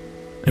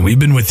 And we've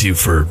been with you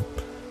for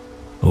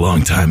a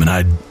long time, and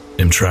I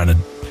am trying to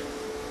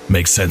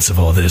make sense of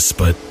all this,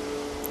 but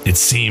it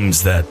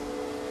seems that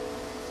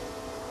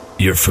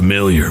you're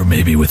familiar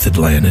maybe with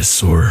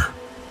Atlantis, or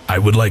I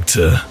would like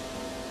to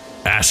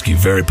ask you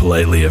very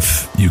politely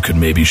if you could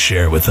maybe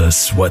share with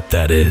us what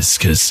that is,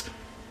 because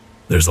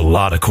there's a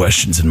lot of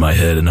questions in my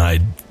head and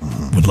I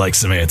would like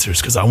some answers,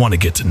 because I want to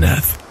get to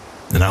Neth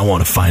and I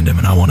want to find him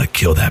and I want to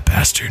kill that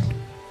bastard.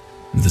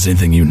 If there's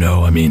anything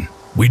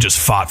we just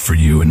fought for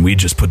you and we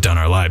just put down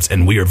our lives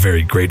and we are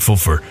very grateful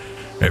for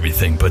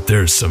everything, but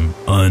there's some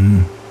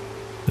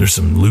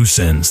loose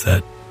ends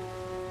that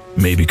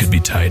maybe could be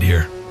tied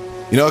here.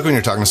 When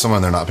you're talking to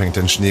someone, they're not paying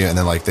attention to you, and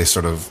then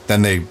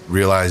then they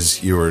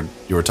realize you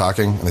were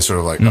talking, and they sort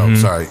of oh,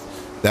 sorry.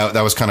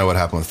 That was kind of what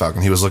happened with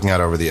Falcon. He was looking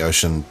out over the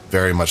ocean,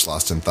 very much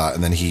lost in thought,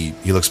 and then he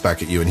looks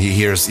back at you, and he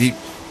hears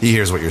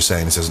what you're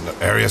saying. He says, no,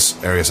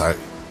 Arius,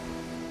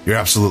 you're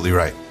absolutely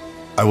right.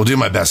 I will do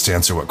my best to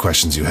answer what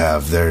questions you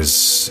have.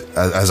 There's,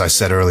 as I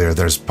said earlier,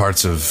 there's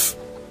parts of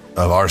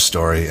our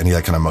story, and he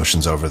kind of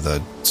motions over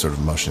the sort of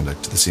motioning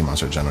to the sea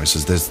monster general. He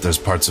says, there's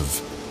parts of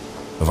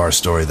our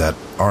story that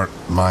aren't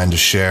mine to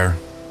share,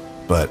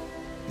 but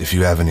if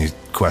you have any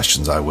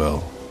questions, I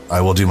will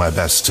do my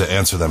best to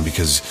answer them,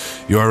 because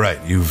you are right.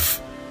 You,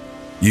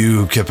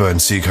 Kippa and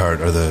Sieghart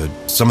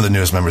are some of the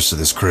newest members to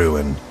this crew,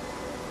 and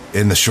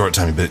in the short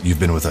time you've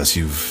been with us,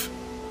 you've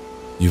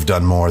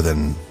done more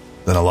than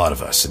a lot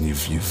of us, and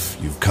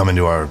you've come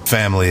into our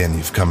family, and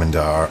you've come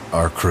into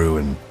our crew,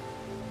 and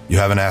you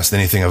haven't asked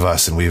anything of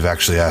us, and we've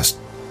actually asked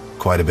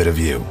quite a bit of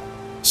you.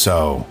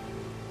 So,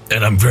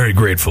 and I'm very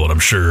grateful, and I'm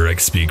sure I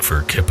speak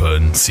for Kippa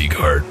and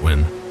Sieghart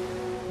when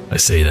I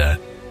say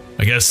that.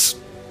 I guess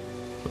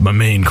my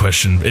main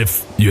question,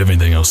 if you have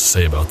anything else to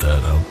say about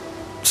that, I'll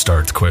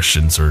start the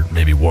questions, or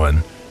maybe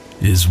one,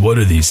 is what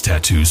do these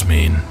tattoos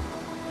mean?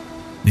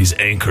 These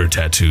anchor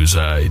tattoos.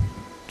 I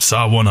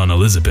saw one on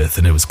Elizabeth,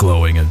 and it was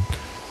glowing, and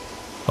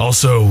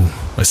also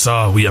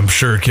I'm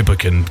sure Kippa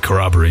can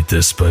corroborate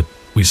this, but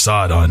we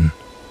saw it on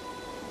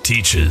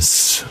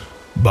Teach's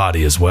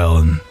body as well,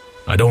 and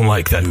I don't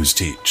like that. Who's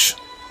Teach?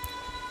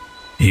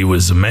 He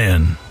was a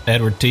man.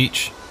 Edward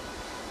Teach.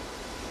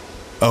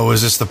 Oh,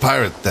 is this the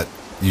pirate that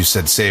you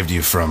said saved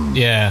you from?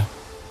 Yeah.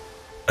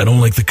 I don't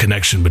like the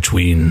connection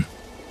between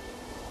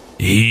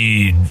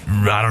I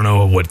don't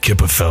know what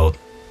Kippa felt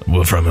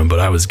from him, but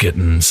I was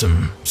getting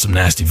some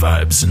nasty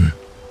vibes, and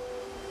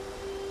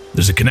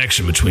there's a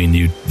connection between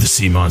you, the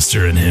sea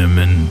monster, and him,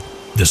 and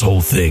this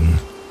whole thing.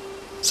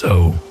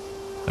 So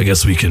I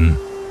guess we can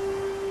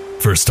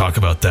first talk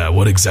about that.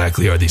 What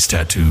exactly are these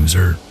tattoos,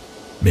 or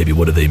maybe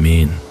what do they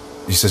mean?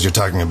 He says you're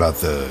talking about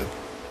the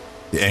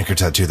anchor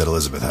tattoo that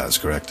Elizabeth has,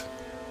 correct?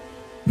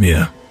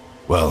 Yeah.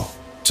 Well,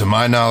 to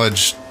my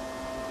knowledge,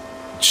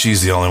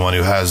 she's the only one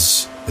who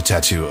has a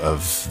tattoo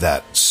of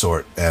that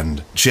sort,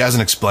 and she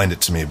hasn't explained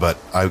it to me, but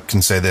I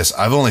can say this.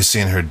 I've only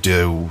seen her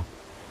do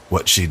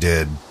what she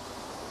did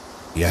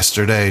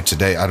yesterday,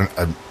 today.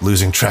 I'm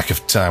losing track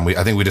of time.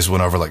 I think we just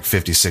went over like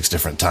 56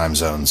 different time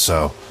zones.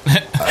 So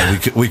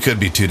we could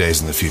be 2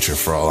 days in the future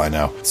for all I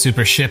know.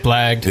 Super ship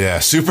lagged. Yeah,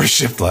 super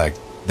ship lagged.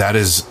 That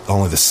is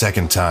only the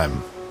second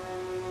time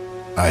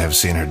I have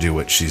seen her do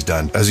what she's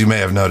done. As you may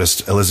have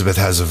noticed, Elizabeth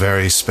has a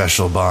very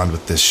special bond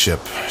with this ship.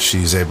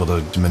 She's able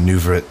to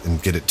maneuver it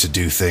and get it to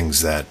do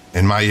things that,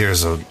 in my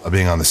years of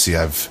being on the sea,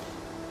 I've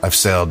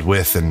sailed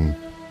with and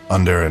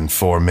under and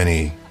for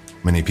many,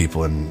 many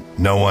people, and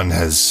no one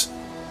has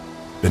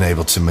been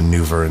able to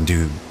maneuver and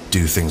do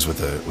things with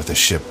a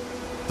ship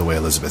the way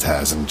Elizabeth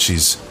has. And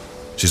she's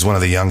one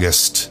of the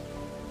youngest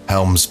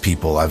helms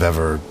people I've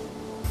ever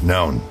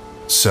known.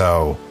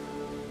 So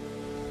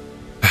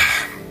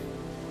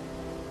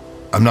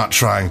I'm not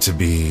trying to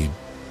be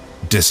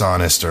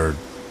dishonest, or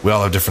we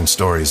all have different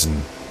stories,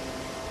 and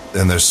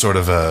there's sort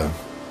of a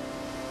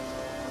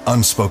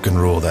unspoken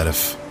rule that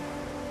if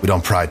we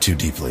don't pry too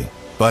deeply.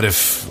 But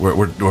if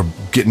we're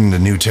getting into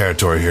new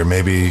territory here,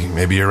 maybe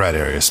you're right,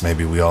 Arius.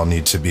 Maybe we all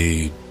need to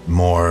be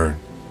more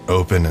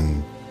open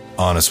and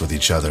honest with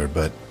each other.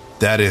 But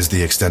that is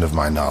the extent of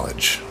my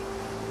knowledge.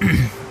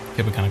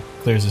 Kippa kind of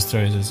clears his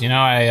throat. He says,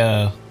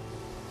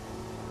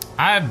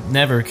 I've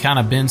never kind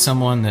of been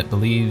someone that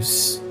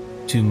believes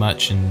too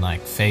much in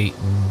like fate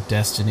and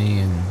destiny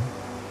and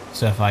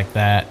stuff like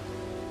that,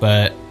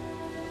 but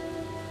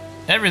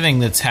everything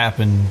that's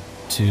happened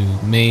to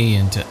me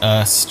and to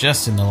us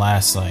just in the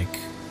last like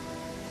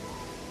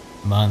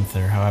month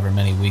or however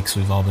many weeks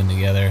we've all been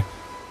together,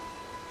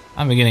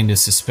 I'm beginning to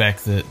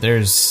suspect that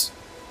there's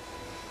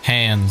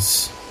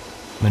hands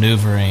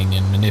maneuvering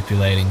and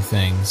manipulating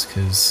things,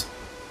 because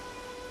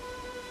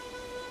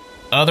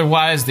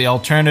otherwise the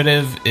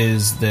alternative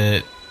is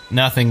that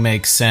nothing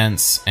makes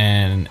sense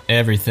and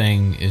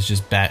everything is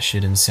just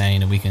batshit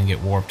insane and we can get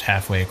warped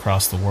halfway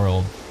across the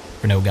world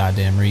for no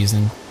goddamn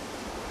reason.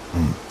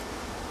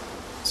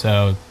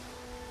 So,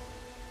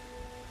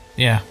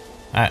 yeah,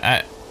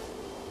 I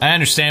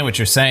understand what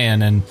you're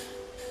saying, and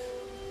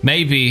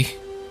maybe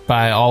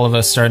by all of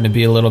us starting to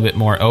be a little bit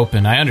more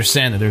open, I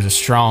understand that there's a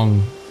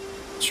strong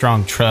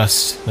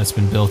trust that's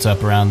been built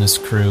up around this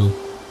crew,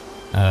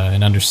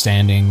 an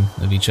understanding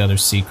of each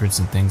other's secrets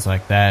and things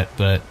like that,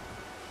 but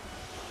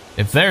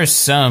if there's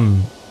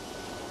some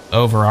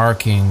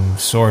overarching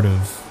sort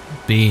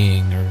of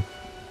being or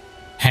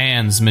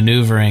hands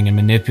maneuvering and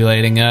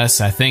manipulating us,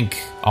 I think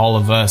all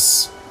of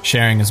us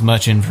sharing as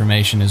much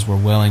information as we're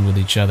willing with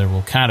each other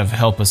will kind of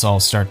help us all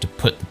start to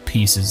put the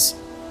pieces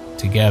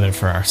together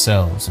for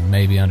ourselves and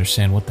maybe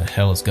understand what the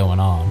hell is going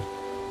on.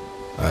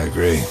 I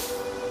agree.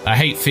 I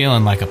hate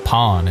feeling like a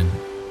pawn, and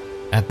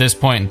at this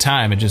point in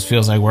time, it just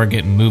feels like we're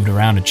getting moved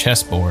around a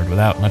chessboard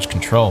without much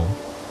control.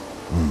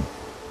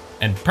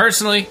 And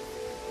personally,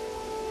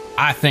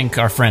 I think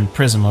our friend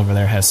Prism over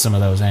there has some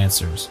of those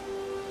answers.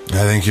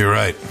 I think you're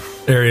right.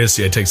 Arius,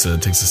 takes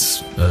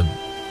this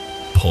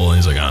pull, and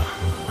he's like,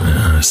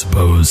 I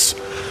suppose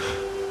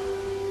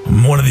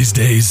one of these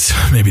days,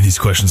 maybe these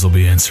questions will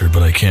be answered,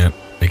 but I can't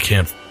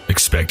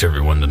expect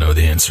everyone to know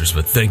the answers.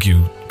 But thank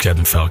you,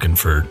 Captain Falcon,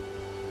 for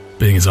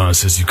being as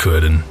honest as you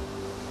could, and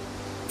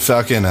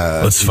Falcon,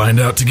 let's find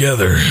out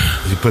together.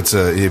 He puts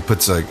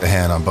a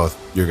hand on both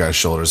your guys'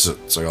 shoulders.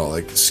 It's like all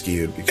like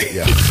skewed. Because,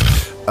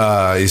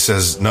 he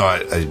says, "No,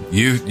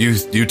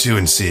 you two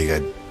and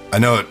Sieg. I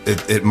know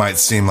it might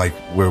seem like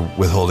we're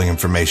withholding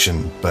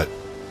information, but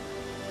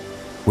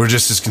we're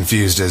just as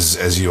confused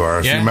as you are.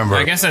 If you remember,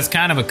 I guess that's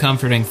kind of a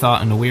comforting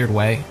thought in a weird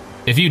way.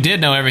 If you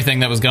did know everything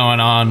that was going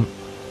on,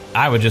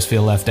 I would just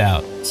feel left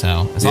out.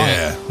 So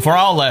if we're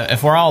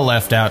all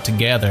left out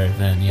together,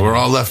 then we're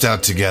all left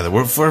out together.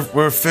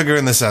 We're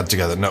figuring this out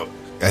together. No,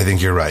 I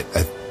think you're right.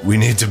 We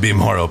need to be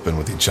more open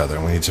with each other,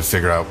 and we need to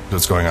figure out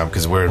what's going on,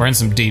 because we're in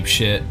some deep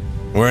shit.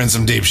 We're in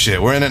some deep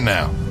shit. We're in it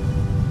now.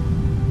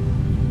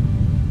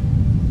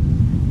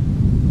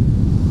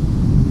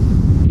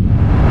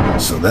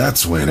 So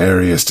that's when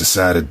Arius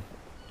decided.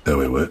 Oh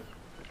wait, what?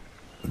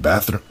 The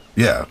bathroom?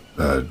 Yeah,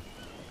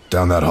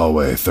 down that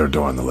hallway, third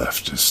door on the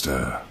left. Just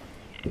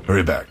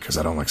hurry back, because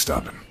I don't like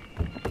stopping.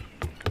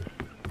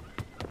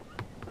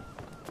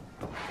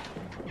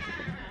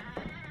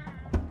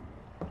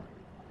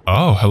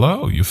 Oh,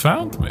 hello, you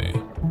found me.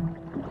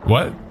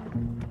 What?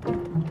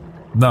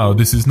 No,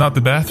 this is not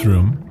the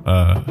bathroom.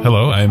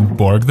 Hello, I'm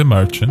Borg the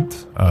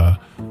Merchant.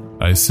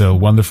 I sell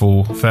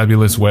wonderful,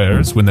 fabulous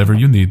wares whenever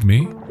you need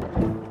me.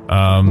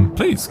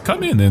 Please,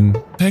 come in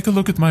and take a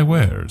look at my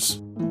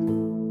wares.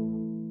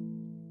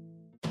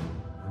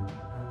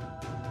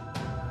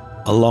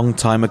 A long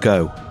time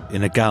ago,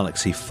 in a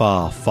galaxy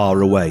far,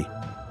 far away,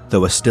 there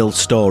were still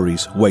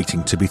stories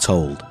waiting to be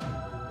told.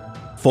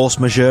 Force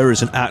Majeure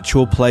is an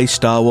actual play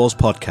Star Wars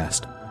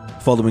podcast,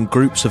 following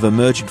groups of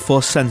emergent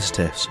Force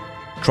sensitives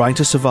trying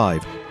to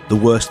survive the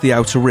worst the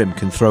Outer Rim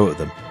can throw at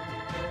them.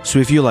 So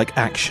if you like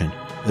action,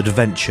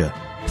 adventure,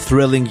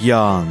 thrilling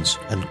yarns,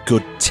 and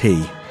good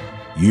tea,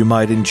 you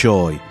might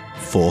enjoy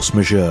Force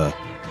Majeure.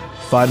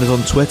 Find us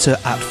on Twitter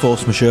at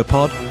Force Majeure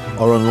Pod,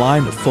 or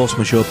online at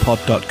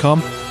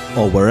forcemajeurepod.com,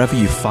 or wherever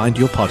you find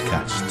your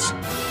podcasts.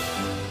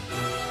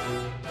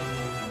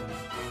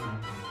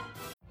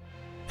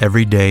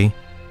 Every day,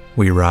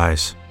 we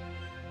rise,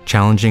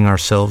 challenging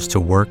ourselves to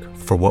work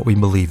for what we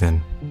believe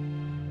in.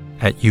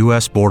 At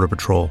U.S. Border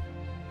Patrol,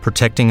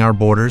 protecting our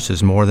borders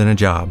is more than a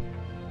job.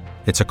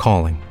 It's a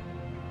calling.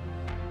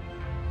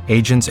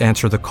 Agents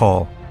answer the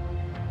call,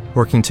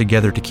 working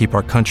together to keep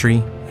our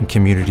country and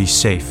communities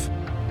safe.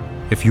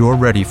 If you're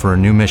ready for a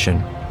new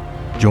mission,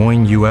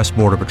 join U.S.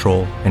 Border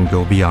Patrol and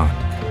go beyond.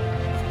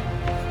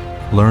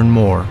 Learn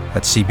more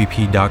at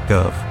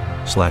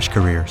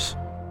cbp.gov/careers.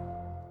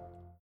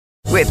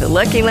 With the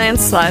Lucky Land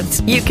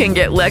Slots, you can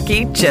get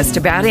lucky just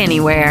about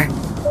anywhere.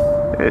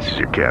 This is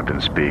your captain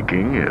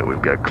speaking.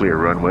 We've got clear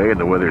runway and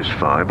the weather's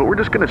fine, but we're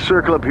just going to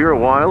circle up here a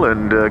while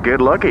and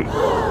get lucky.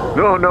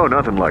 No,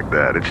 nothing like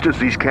that. It's just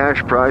these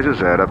cash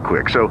prizes add up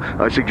quick. So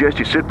I suggest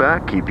you sit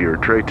back, keep your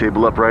tray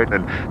table upright,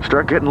 and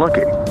start getting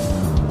lucky.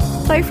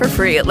 Play for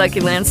free at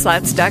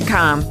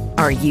LuckyLandSlots.com.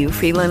 Are you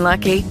feeling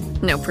lucky?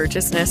 No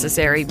purchase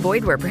necessary.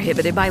 Void where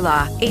prohibited by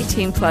law.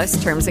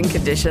 18+ terms and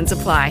conditions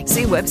apply.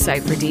 See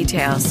website for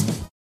details.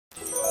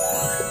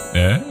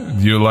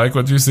 Do you like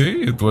what you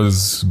see? It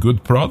was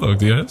good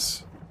product,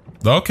 yes?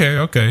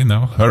 Okay,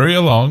 now hurry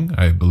along.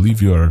 I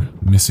believe you are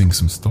missing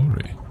some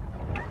story.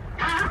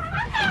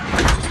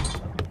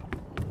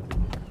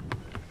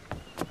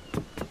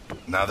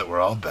 Now that we're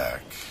all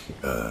back,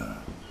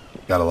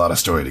 got a lot of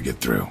story to get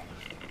through.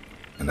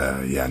 And,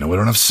 I know we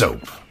don't have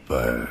soap,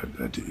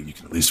 but you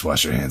can at least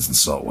wash your hands in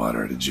salt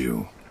water. Did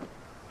you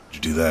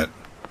do that?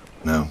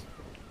 No?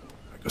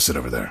 Go sit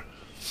over there.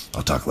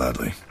 I'll talk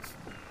loudly.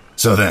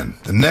 So then,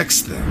 the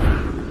next thing.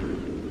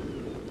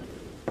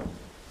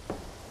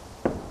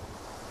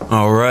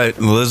 All right,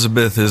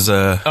 Elizabeth is,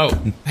 Oh,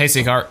 hey,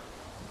 Seacart.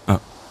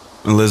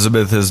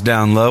 Elizabeth is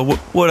down low.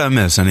 What'd I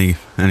miss? Any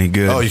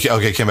good? Oh,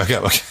 okay, came back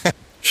up. Okay.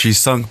 She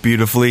sunk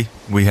beautifully.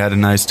 We had a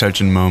nice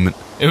touching moment.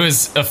 It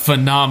was a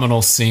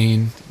phenomenal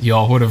scene.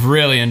 Y'all would have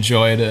really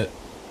enjoyed it.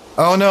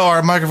 Oh no,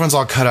 our microphone's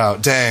all cut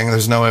out. Dang,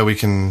 there's no way we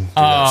can do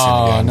that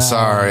scene again. No,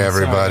 Sorry,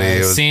 everybody.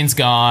 Right. Scene's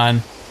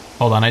gone.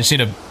 Hold on, I just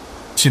need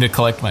to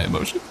collect my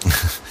emotion.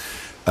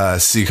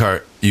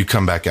 Seacart, you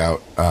come back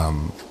out.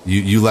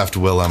 You left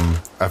Willem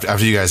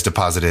after you guys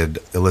deposited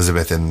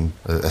Elizabeth in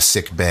a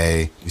sick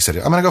bay. You said,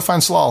 "I'm gonna go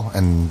find Slaal,"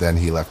 and then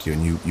he left you,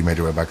 and you made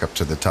your way back up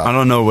to the top. I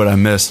don't know what I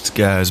missed,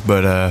 guys,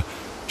 but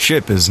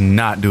ship is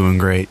not doing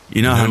great.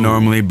 You know how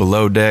normally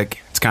below deck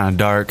it's kind of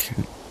dark.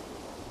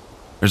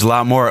 There's a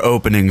lot more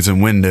openings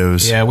and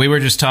windows. Yeah, we were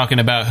just talking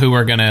about who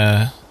we're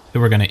gonna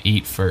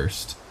eat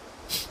first.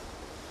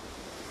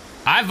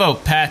 I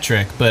vote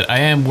Patrick, but I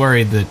am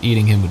worried that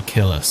eating him would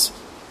kill us.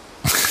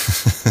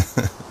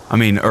 I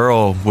mean,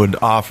 Earl would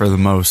offer the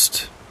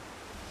most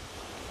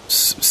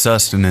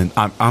sustenance.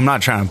 I'm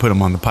not trying to put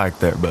him on the pike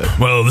there, but...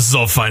 Well, this is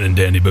all fine and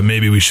dandy, but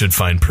maybe we should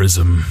find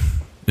Prism.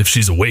 If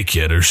she's awake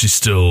yet, or she's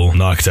still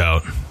knocked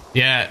out.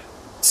 Yeah,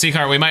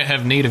 Seacart, we might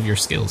have need of your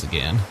skills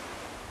again.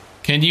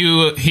 Can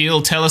you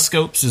heal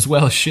telescopes as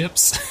well as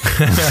ships?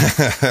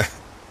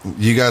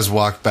 You guys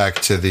walk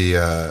back to the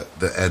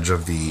edge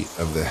of the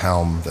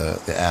helm,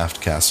 the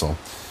aft castle.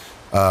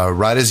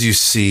 Right as you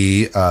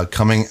see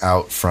coming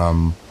out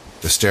from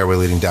the stairway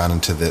leading down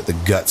into the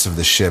guts of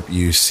the ship,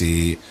 you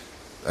see,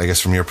 I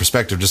guess from your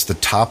perspective, just the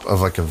top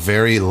of like a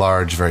very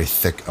large, very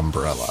thick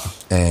umbrella.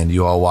 And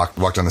you all walk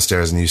down the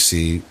stairs and you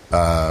see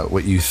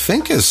what you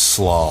think is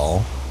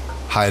Slaal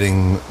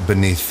hiding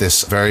beneath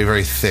this very,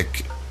 very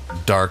thick,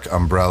 dark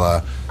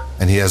umbrella.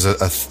 And he has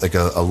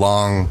a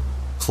long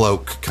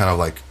cloak kind of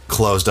like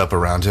closed up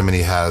around him, and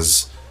he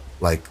has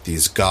like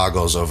these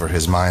goggles over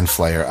his mind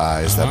flayer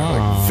eyes that are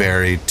like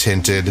very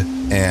tinted.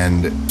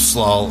 And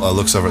Slaal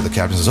looks over at the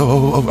captain and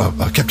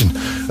says, Captain,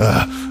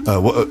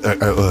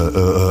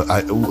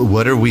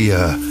 what are we,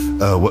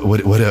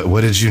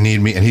 what did you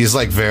need me? And he's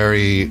like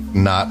very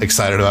not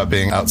excited about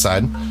being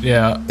outside.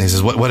 Yeah. And he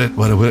says,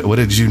 what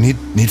did you need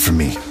from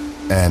me?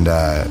 And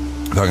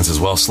Falcon says,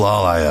 well,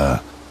 Slaal,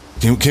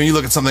 Can you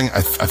look at something?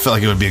 I feel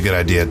like it would be a good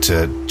idea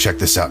to check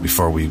this out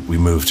before we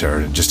moved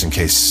her, just in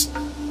case.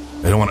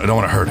 I don't want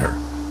to hurt her.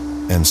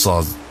 And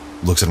Slaal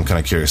looks at him kind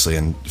of curiously,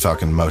 and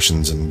Falcon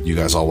motions, and you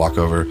guys all walk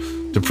over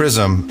to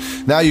Prism.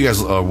 Now you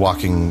guys are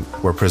walking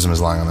where Prism is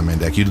lying on the main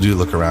deck. You do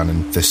look around,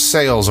 and the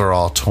sails are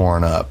all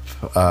torn up.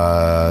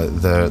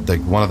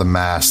 One of the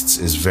masts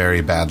is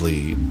very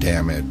badly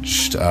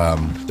damaged.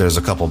 There's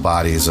a couple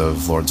bodies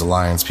of Lord's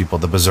Alliance people.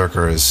 The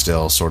Berserker is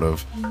still sort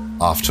of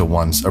off to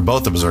one, or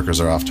both the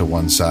Berserkers are off to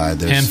one side.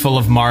 There's handful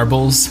of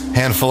marbles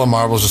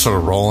just sort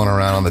of rolling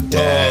around on the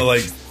deck. Oh,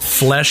 like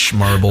flesh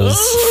marbles.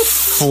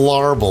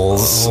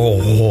 Flarbles.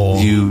 Oh.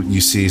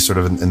 You see sort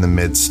of in the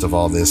midst of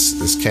all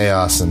this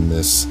chaos and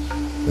this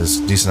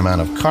decent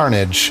amount of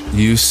carnage,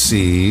 you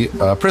see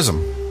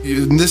Prism.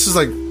 This is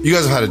like, you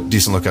guys have had a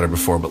decent look at her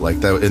before, but like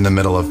that in the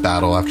middle of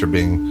battle after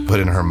being put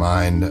in her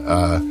mind,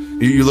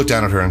 you look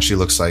down at her and she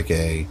looks like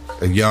a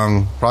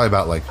young, probably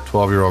about like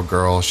 12-year-old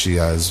girl. She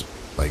has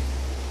like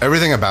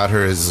everything about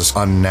her is just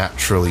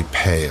unnaturally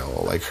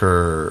pale. Like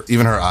her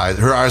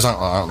eyes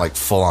aren't like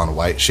full on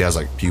white. She has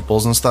like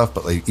pupils and stuff,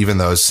 but like even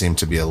those seem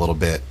to be a little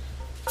bit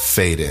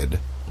faded.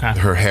 Okay.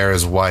 Her hair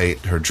is white.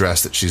 Her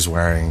dress that she's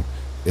wearing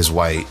is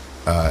white.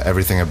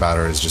 Everything about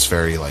her is just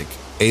very like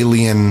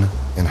alien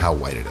in how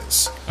white it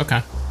is.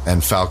 Okay.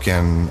 And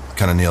Falcon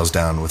kind of kneels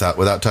down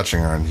without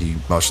touching her, and he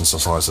motions to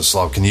Slaw and says,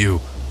 "Slaw, can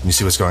you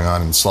see what's going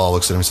on?" And Slaw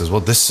looks at him and says,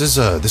 "Well,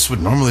 this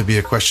would normally be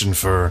a question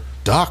for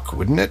Doc,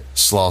 wouldn't it?"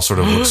 Slaw sort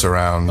of looks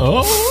around.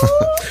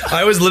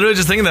 I was literally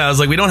just thinking that. I was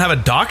like, we don't have a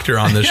doctor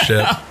on this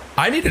ship.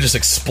 I need to just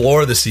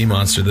explore the sea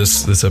monster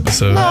this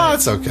episode. No,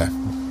 it's okay.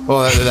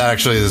 Well, that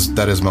actually is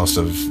most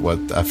of what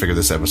I figured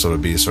this episode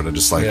would be, sort of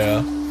just like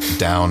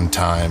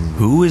downtime.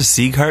 Who is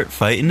Sieghart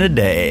fighting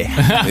today?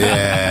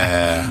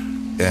 Yeah.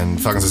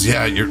 And Falcon says,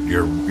 "Yeah,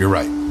 you're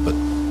right. But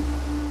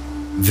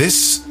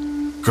this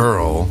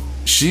girl,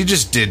 she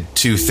just did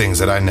two things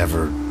that I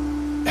never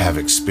have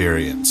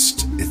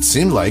experienced. It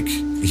seemed like,"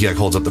 he like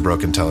holds up the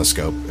broken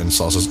telescope, and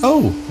Saul says,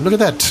 "Oh, look at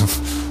that.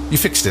 You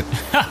fixed it."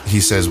 He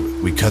says,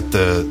 "We cut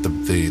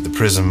the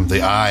prism,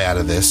 the eye out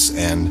of this,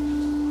 and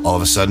all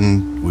of a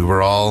sudden we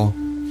were all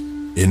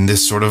in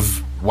this sort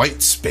of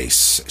white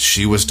space.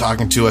 She was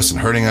talking to us and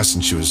hurting us,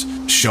 and she was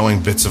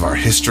showing bits of our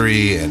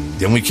history, and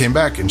then we came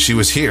back and she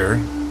was here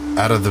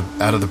out of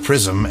the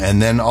prism,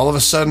 and then all of a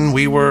sudden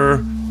we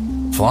were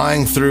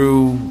flying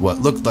through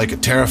what looked like a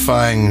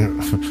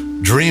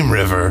terrifying dream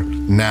river.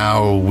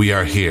 Now we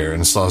are here."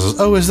 And Slaw says,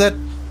 "Oh, is that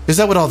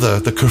what all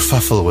the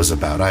kerfuffle was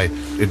about?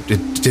 It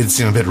did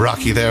seem a bit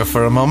rocky there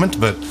for a moment."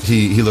 But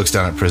he looks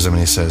down at Prism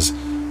and he says,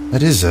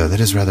 that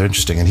is rather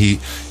interesting." And he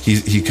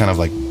kind of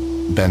like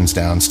bends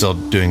down, still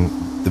doing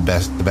the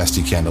best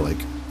he can to like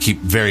keep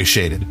very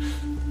shaded.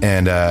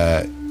 And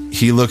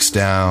he looks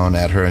down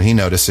at her and he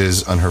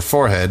notices on her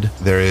forehead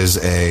there is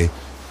a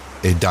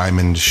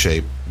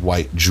diamond-shaped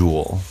white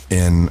jewel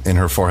in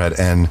her forehead.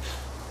 And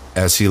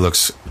as he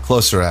looks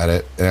closer at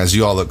it, and as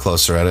you all look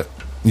closer at it,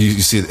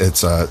 you see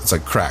it's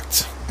like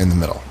cracked in the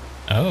middle.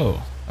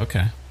 Oh,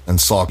 okay. And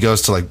Saul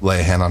goes to like lay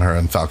a hand on her,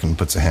 and Falcon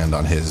puts a hand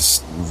on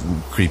his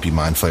creepy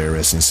mind flayer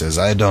wrist, and he says,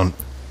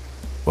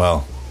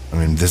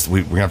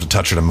 we're gonna have to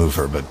touch her to move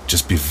her, but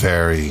just be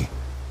very,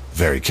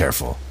 very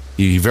careful."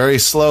 He very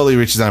slowly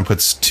reaches down and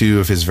puts two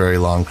of his very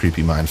long,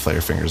 creepy mind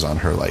flayer fingers on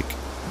her like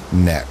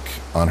neck,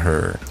 on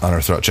her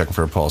throat, checking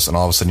for her pulse. And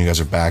all of a sudden, you guys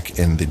are back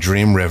in the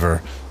Dream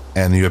River,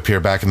 and you appear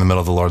back in the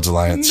middle of the Lord's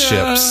Alliance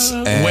ships.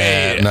 And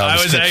wait, no, I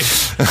was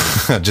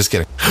just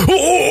kidding.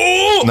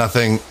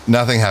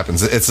 Nothing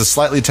happens. It's a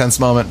slightly tense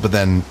moment, but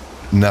then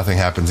nothing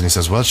happens. And he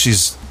says, "Well,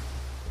 she's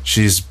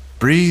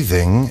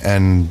breathing,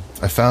 and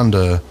I found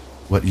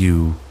what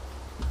you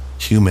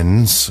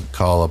humans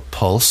call a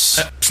pulse."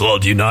 Slaw,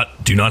 do you not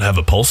have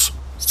a pulse?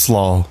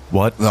 Slaw,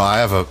 what? No, I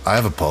have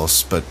a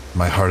pulse, but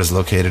my heart is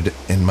located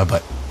in my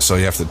butt, so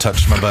you have to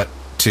touch my butt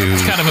to.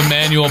 It's kind of a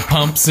manual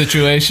pump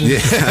situation.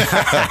 Yeah.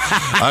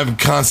 I'm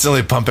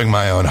constantly pumping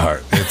my own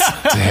heart.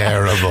 It's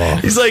terrible.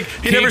 He's like,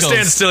 he never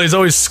stands still. He's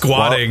always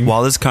squatting.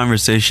 While this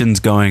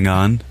conversation's going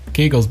on,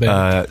 Kegels, baby.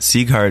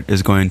 Sieghart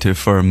is going to,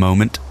 for a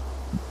moment,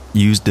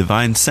 use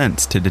divine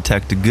sense to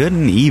detect good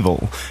and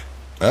evil.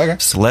 Okay.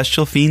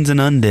 Celestial fiends and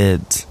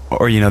undeads.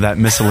 Or, that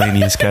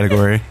miscellaneous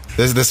category.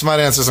 This might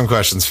answer some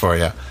questions for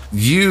you.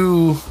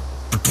 You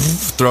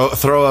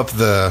throw up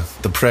the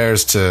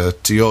prayers to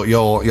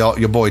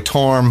your boy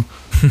Torm,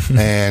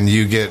 and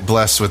you get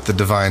blessed with the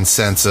divine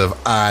sense of,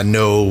 I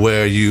know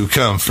where you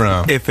come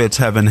from. If it's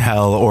heaven,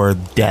 hell, or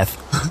death.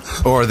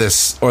 or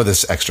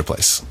this extra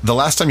place. The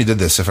last time you did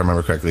this, if I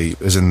remember correctly,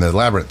 was in the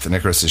labyrinth in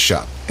Icarus's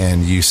shop,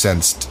 and you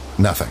sensed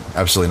nothing.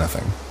 Absolutely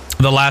nothing.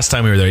 The last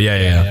time we were there,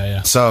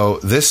 yeah. So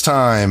this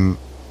time,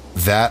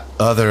 that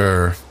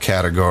other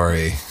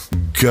category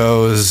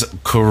goes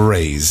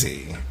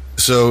crazy.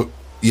 So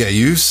yeah,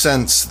 you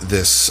sense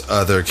this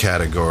other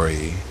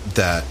category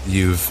that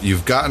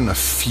you've gotten a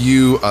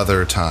few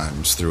other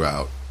times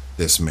throughout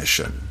this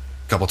mission.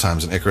 A couple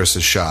times in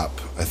Icarus's shop,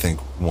 I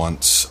think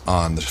once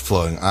on the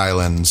floating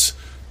islands.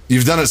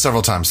 You've done it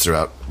several times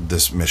throughout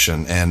this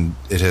mission, and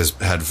it has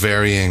had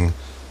varying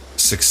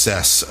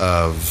success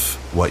of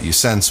what you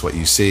sense, what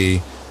you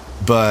see.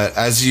 But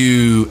as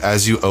you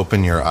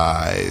open your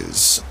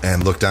eyes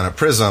and look down at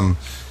Prism,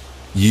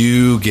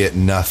 you get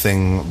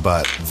nothing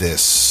but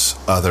this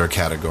other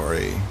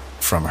category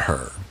from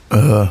her.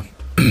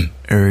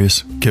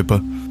 Arius, Kippa.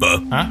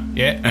 Huh?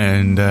 Yeah.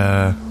 And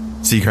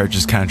Sieghart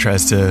just kind of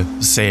tries to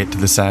say it to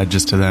the side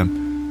just to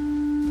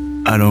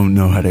them. I don't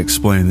know how to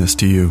explain this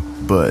to you,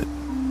 but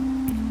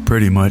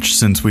pretty much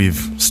since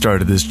we've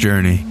started this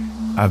journey,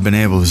 I've been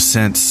able to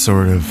sense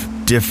sort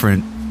of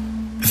different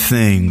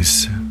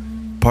things.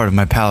 Part of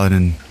my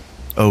paladin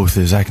oath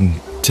is I can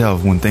tell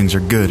when things are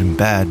good and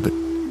bad, but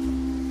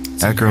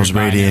that girl's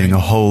radiating a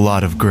whole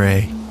lot of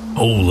gray.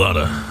 Whole lot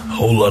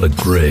of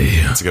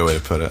gray. That's a good way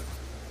to put it.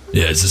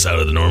 Yeah, is this out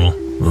of the normal?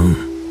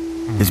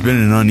 It's been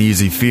an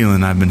uneasy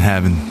feeling I've been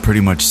having pretty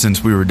much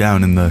since we were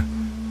down in the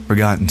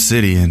Forgotten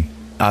City, and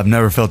I've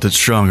never felt it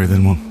stronger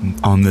than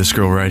on this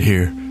girl right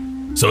here.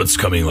 So it's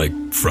coming, like,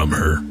 from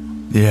her?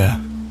 Yeah.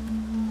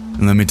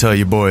 And let me tell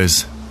you,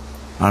 boys,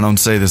 I don't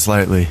say this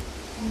lightly.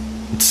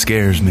 It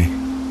scares me.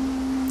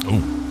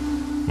 Oh.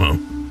 Well,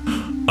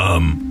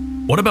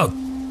 what about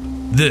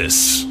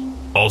this.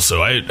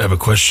 Also, I have a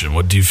question.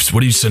 What do you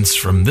sense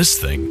from this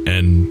thing?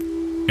 And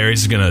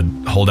Ares is gonna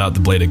hold out the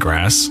blade of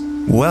grass.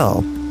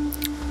 Well,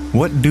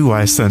 what do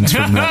I sense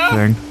from that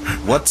thing?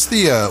 What's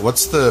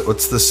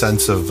the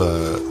sense of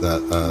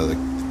that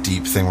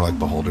deep thing where like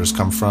beholders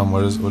come from?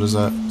 What is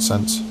that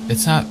sense?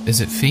 It's not.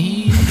 Is it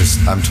feed?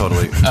 I'm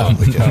totally kidding.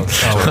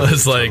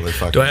 It's like,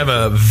 do I have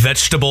a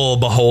vegetable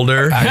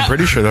beholder? I'm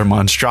pretty sure they're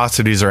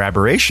monstrosities or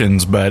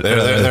aberrations, but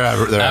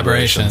they're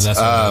aberrations. That's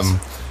what it is.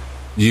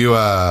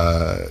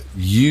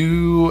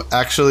 You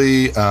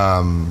actually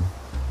let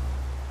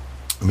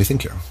me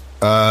think here.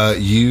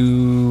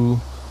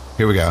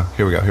 Here we go.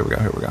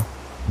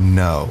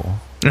 No.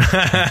 That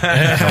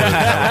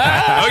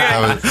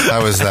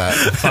was that.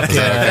 Is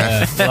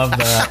that okay? Love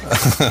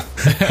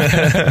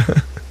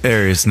that.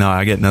 Ares, no,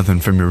 I get nothing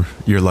from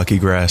your lucky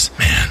grass.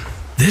 Man,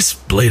 this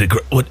blade of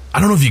grass. I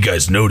don't know if you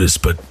guys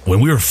noticed, but when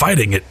we were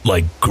fighting, it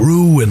like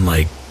grew and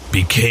like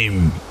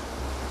became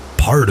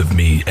part of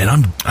me, and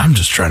I'm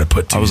just trying to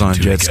put two. I was on a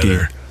jet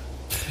together.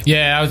 Ski.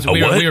 Yeah,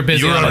 we were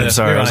busy. I'm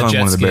sorry, I was on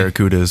one of the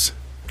Barracudas.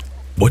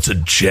 What's a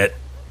jet?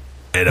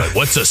 And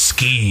what's a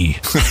ski?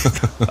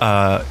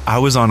 I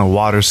was on a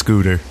water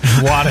scooter.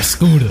 Water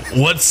scooter.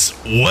 What's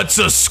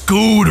a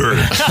scooter?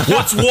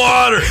 What's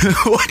water?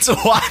 What's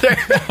water?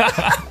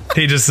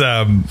 He just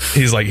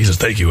he says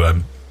thank you.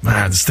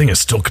 This thing is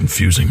still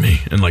confusing me,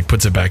 and like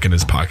puts it back in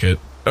his pocket.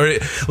 Or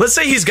let's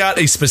say he's got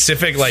a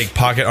specific like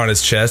pocket on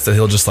his chest that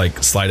he'll just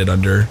like slide it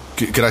under.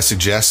 Could I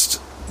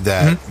suggest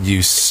that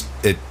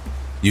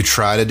you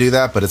try to do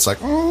that, but it's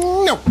like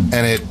no,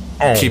 and it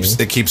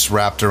keeps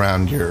wrapped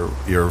around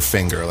your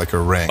finger like a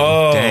ring.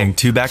 Oh, dang!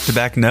 2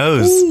 back-to-back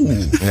no's.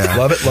 Yeah.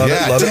 Love it.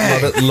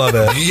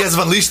 You guys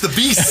have unleashed the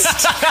beast.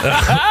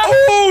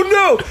 Oh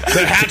no!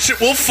 The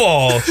hatchet will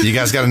fall. You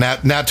guys got a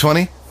nat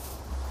 20?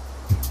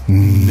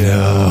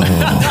 No.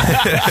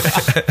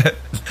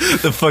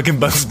 The fucking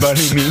Bugs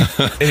Bunny meme.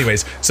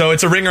 Anyways, so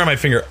it's a ring on my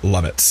finger.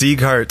 Love it.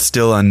 Sieghart,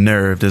 still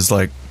unnerved, is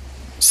like,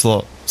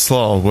 Slaw,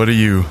 what are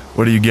you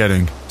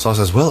getting? Slaw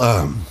says,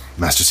 well,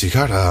 Master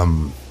Sieghart,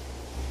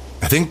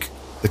 I think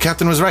the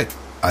captain was right.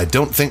 I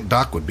don't think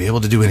Doc would be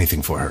able to do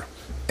anything for her.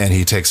 And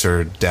he takes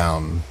her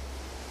down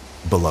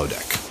below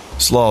deck.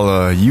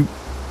 Slaw, you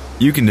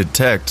can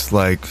detect,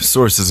 like,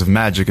 sources of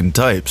magic and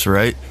types,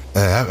 right?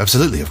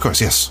 Absolutely, of course,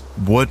 yes.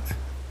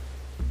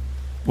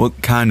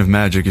 What kind of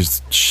magic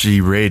is she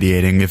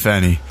radiating, if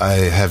any? I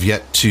have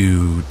yet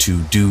to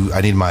do... I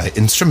need my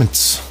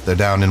instruments. They're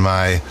down in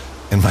my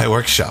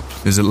workshop.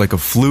 Is it like a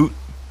flute?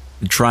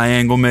 A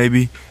triangle,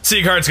 maybe?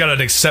 Sieghart's got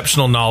an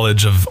exceptional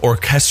knowledge of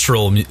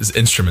orchestral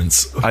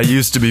instruments. I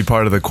used to be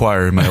part of the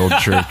choir in my old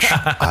church.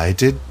 I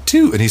did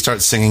too. And he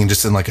starts singing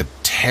just in like a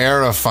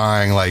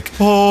terrifying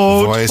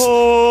voice.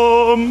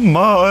 Oh,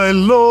 my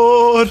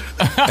Lord.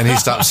 And he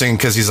stops singing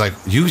because he's like,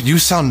 you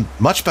sound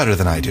much better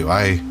than I do.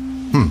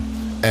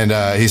 And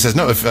he says,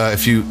 no,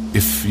 if you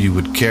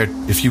care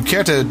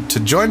to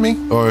join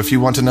me, or if you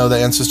want to know the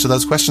answers to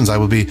those questions,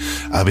 I'll be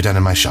down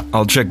in my shop.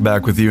 I'll check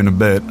back with you in a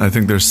bit. I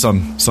think there's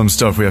some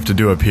stuff we have to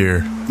do up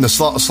here. The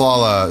Slaw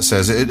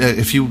says,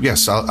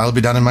 I'll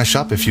be down in my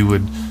shop. If you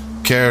would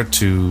care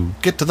to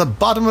get to the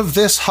bottom of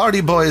this,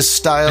 Hardy Boys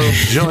style,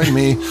 join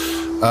me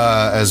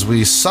as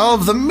we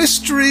solve the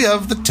mystery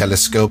of the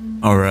telescope.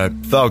 All right,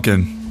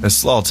 Falcon, as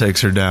Slaw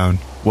takes her down,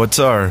 what's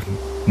our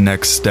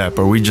next step?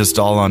 Are we just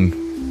all on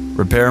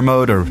repair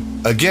mode, or?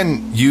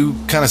 Again, you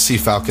kind of see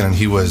Falcon, and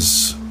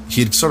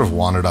he'd sort of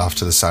wandered off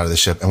to the side of the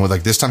ship, and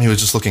this time he was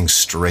just looking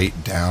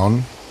straight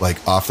down, like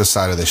off the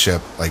side of the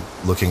ship, like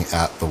looking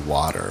at the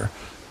water.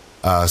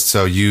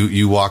 So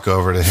you walk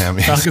over to him.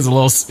 Falcon's he's a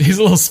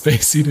little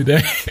spacey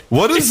today.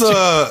 What is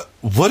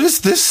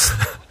this?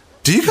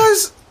 Do you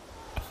guys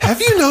have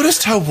you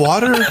noticed how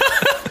water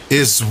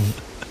is?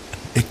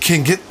 It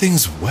can get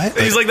things wet.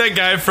 He's like that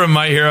guy from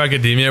My Hero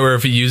Academia where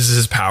if he uses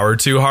his power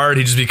too hard,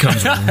 he just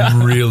becomes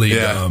really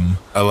dumb.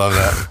 I love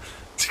that.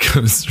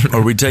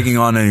 Are we taking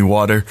on any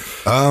water?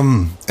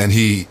 And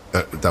he,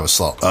 that was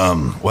Slaw.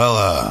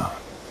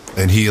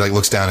 And he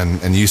looks down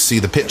and you see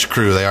the pitch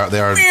crew. They are.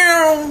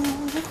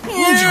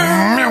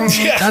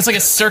 That's like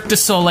a Cirque du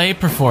Soleil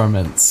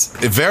performance.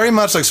 Very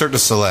much like Cirque du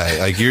Soleil.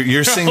 Like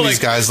you're seeing these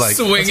guys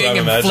swinging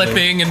and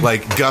flipping, and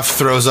like Guff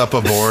throws up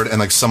a board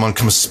and someone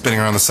comes spinning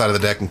around the side of the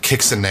deck and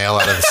kicks a nail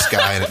out of the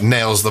sky and it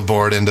nails the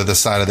board into the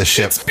side of the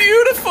ship. It's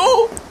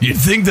beautiful. You'd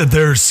think that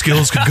their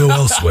skills could go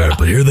elsewhere,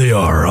 but here they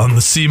are on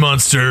the sea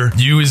monster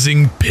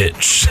using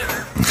pitch.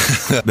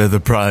 They're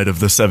the pride of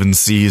the 7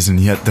 seas, and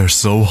yet they're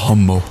so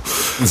humble.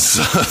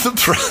 The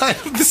pride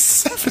of the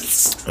 7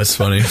 seas. That's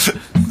funny.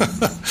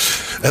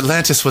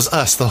 Atlantis was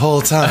us the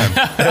whole time.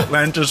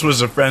 Atlantis was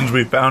the friends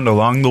we found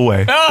along the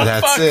way. Oh,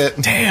 that's it.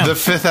 Damn. The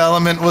 5th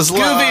element was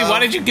love. Scooby, why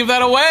did you give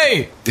that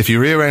away? If you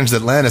rearrange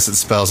Atlantis, it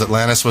spells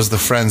Atlantis was the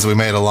friends we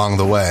made along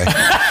the way.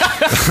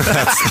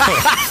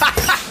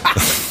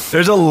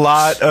 There's a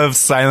lot of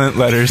silent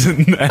letters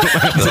in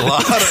Atlantis. There's a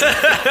lot of,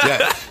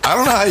 I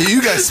don't know how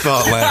you guys spell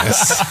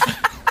Atlantis,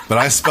 but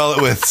I spell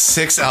it with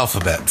 6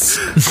 alphabets.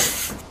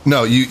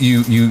 No,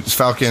 you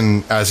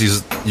Falcon, as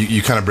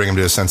you kind of bring him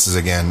to his senses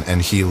again,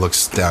 and he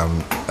looks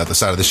down at the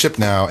side of the ship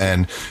now,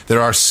 and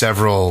there are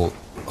several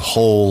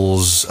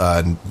holes,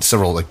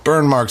 several like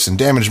burn marks and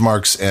damage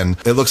marks, and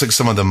it looks like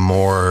some of the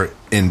more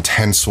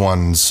intense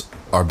ones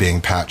are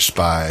being patched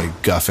by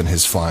Guff and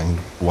his flying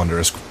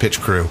wondrous pitch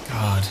crew.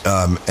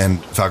 God.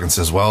 And Falcon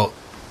says, well,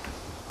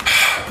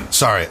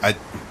 sorry,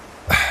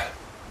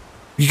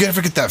 you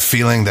ever get that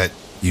feeling that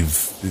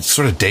it's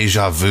sort of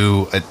deja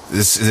vu?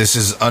 This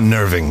is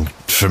unnerving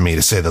for me,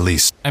 to say the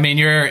least. I mean,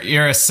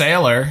 you're a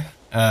sailor,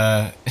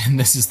 and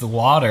this is the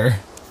water.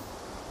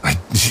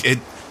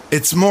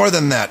 It's more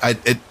than that.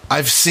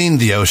 I've seen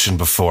the ocean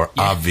before,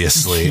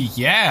 obviously.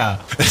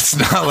 Yeah. It's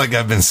not like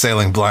I've been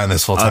sailing blind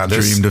this whole time. I've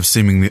dreamed of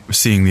seeing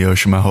the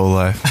ocean my whole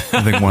life.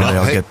 I think one day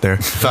I'll get there.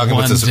 Falcon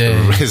puts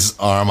his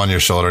arm on your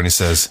shoulder and he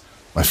says,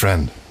 my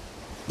friend,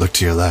 look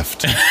to your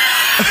left.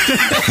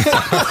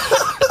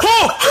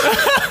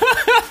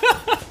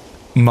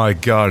 My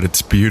God,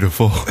 it's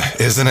beautiful.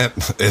 Isn't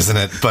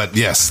it? But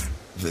yes,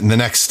 the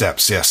next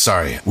steps. Yes,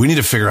 sorry. We need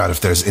to figure out if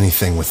there's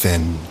anything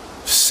within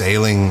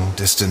sailing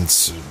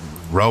distance,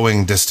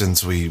 rowing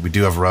distance. We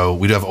do have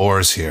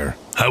oars here.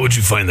 How would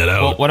you find that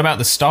out? Well, what about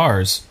the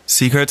stars?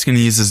 Seakart's going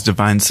to use his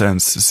divine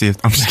sense to see if...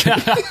 I'm just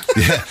kidding.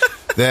 Yeah.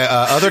 The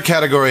other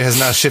category has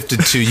now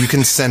shifted to you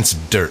can sense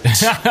dirt.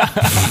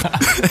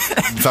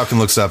 Falcon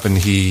looks up and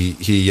he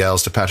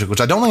yells to Patrick,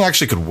 which I don't think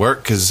actually could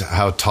work because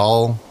how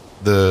tall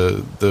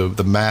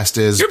the mast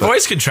is. Your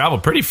voice can travel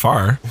pretty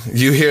far.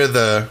 You hear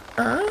the...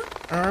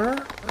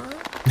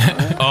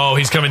 Oh,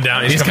 he's coming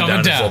down. He's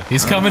coming down.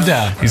 He's coming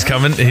down. He's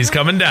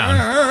coming down.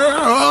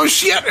 Oh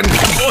shit!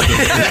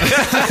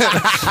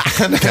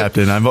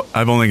 Captain,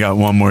 I've only got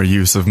one more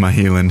use of my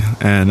healing,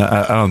 and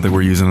I don't think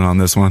we're using it on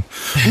this one.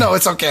 No,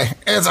 it's okay.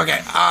 It's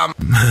okay.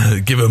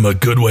 Give him a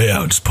good way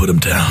out. Just put him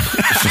down.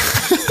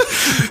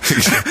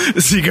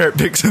 Seagart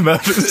picks him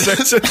up and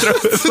starts to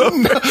throw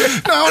him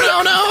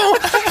over. No!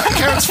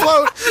 Carrots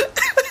float.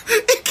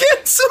 He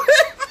can't swim.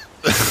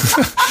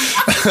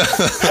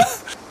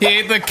 He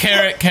ate the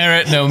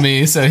carrot, no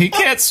me, so he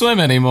can't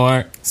swim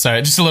anymore.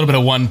 Sorry, just a little bit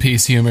of One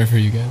Piece humor for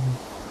you guys.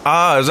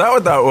 Is that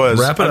what that was?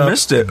 Wrap it up. I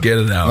missed it. Get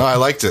it out. No, I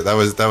liked it. That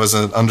was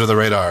an under the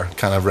radar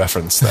kind of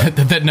reference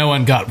that no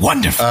one got.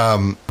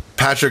 Wonderful.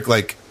 Patrick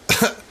is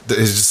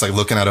just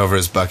looking out over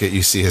his bucket.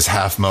 You see his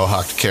half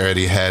mohawked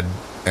carroty head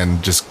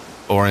and just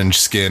orange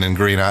skin and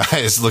green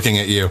eyes looking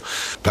at you.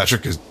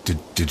 Patrick,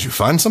 did you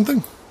find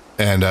something?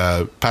 And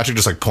Patrick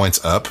just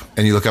points up,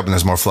 and you look up, and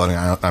there's more floating.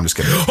 I'm just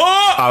kidding.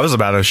 I was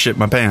about to shit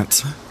my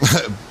pants.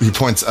 He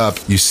points up.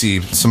 You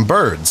see some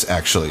birds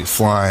actually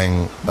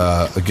flying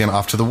again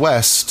off to the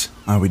west.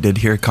 We did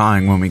hear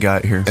cawing when we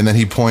got here. And then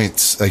he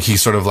points, he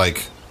sort of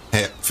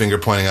finger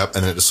pointing up,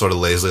 and then it just sort of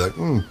lazily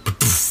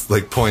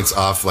points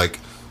off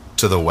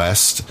to the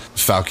west.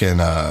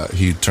 Falcon,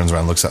 he turns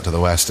around, looks out to the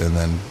west, and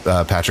then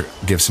Patrick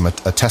gives him a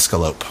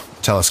telescope,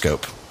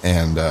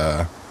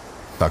 and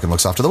Falcon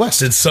looks off to the west.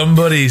 Did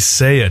somebody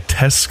say a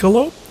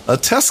tescalope? A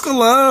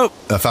tescalope.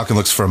 Falcon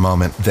looks for a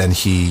moment, then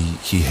he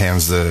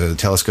hands the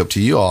telescope to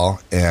you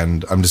all,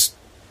 and I'm just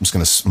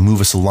going to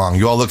move us along.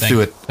 You all look through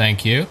it.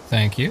 Thank you.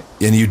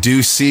 And you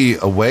do see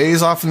a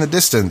ways off in the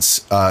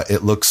distance.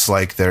 It looks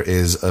like there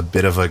is a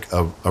bit of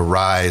a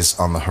rise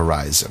on the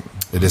horizon.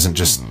 It isn't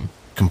just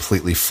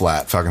completely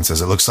flat. Falcon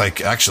says, it looks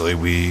like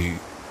actually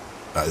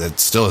it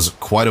still is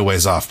quite a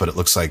ways off, but it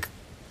looks like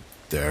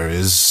there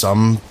is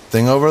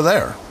something over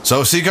there.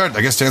 So, Seagard,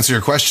 I guess to answer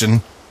your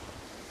question,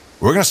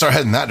 we're going to start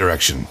heading that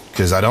direction,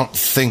 because I don't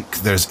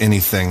think there's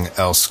anything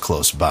else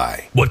close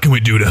by. What can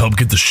we do to help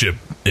get the ship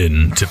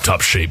in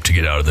tip-top shape to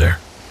get out of there?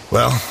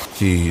 Well,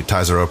 he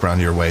ties a rope around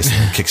your waist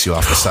and kicks you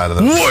off the side of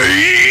the...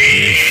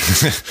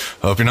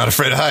 Hope you're not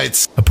afraid of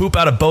heights. I poop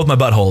out of both my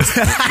buttholes.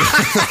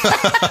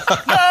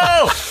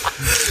 No!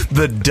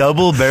 The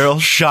double barrel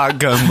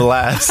shotgun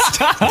blast.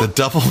 The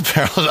double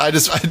barrel... I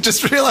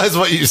just realized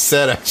what you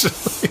said,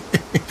 actually.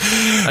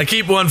 I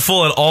keep one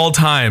full at all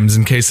times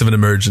in case of an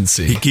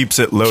emergency. He keeps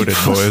it loaded,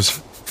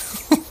 boys.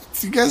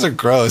 You guys are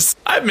gross.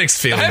 I have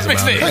mixed feelings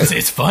about it.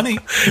 It's funny.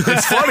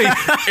 It's funny.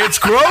 It's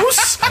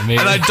gross, and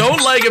I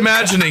don't like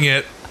imagining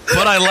it,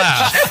 but I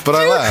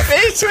laugh.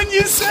 Face when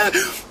you said,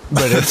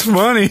 but it's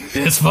funny.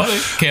 It's funny.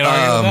 Can't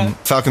argue with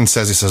that. Falcon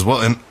says,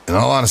 well, in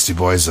all honesty,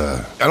 boys,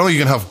 I don't know if you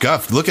can help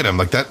Guff. Look at him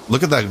like that.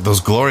 Look at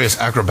those glorious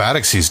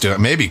acrobatics he's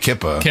doing. Maybe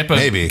Kippa.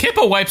 Maybe.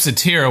 Kippa wipes a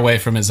tear away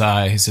from his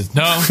eye. He says,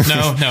 no,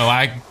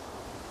 I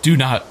do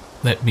not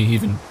let me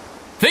even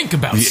think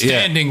about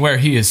standing where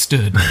he has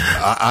stood.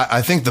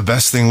 I think the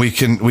best thing we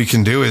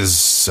can do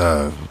is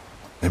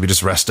maybe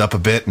just rest up a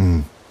bit,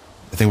 and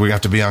I think we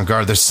have to be on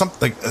guard. There's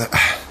something,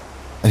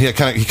 and he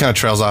kind of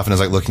trails off and is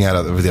looking out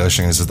over the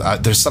ocean and says,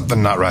 "There's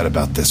something not right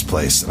about this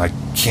place, and I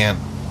can't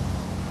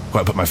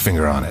quite put my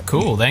finger on it."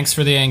 Cool. Thanks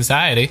for the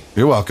anxiety.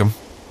 You're welcome.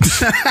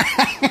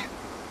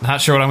 Not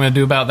sure what I'm going to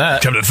do about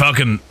that. Captain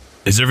Falcon,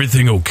 is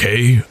everything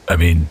okay? I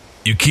mean,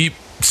 you keep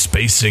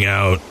spacing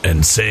out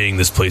and saying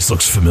this place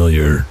looks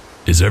familiar.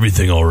 Is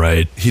everything all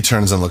right? He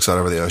turns and looks out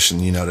over the ocean.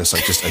 You notice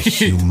like just a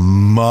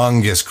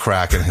humongous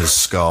crack in his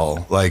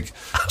skull. Like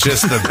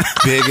just the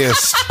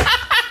biggest,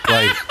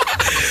 like...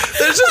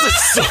 There's just a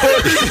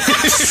sword.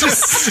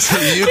 So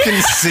you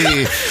can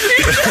see...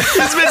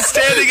 He's been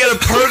standing at a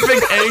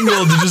perfect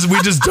angle we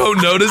just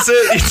don't notice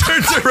it. He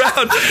turns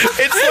around.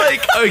 It's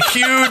like a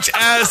huge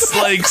ass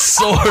like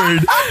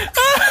sword.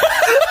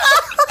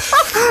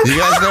 You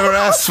guys never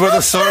asked where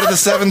the Sword of the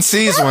Seven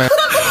Seas went.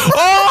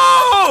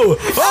 Oh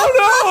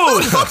no!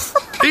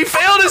 He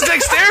failed his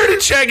dexterity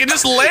check and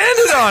just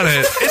landed on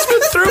it. It's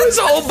been through his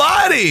whole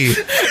body.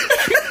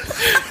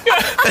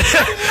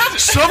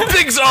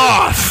 Something's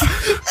off.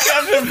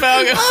 Captain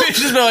Falcon, we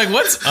just be like,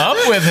 what's up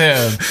with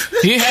him?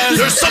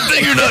 There's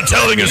something you're not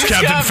telling us,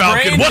 Captain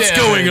Falcon. What's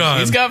going on?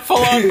 He's got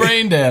full-on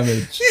brain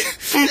damage.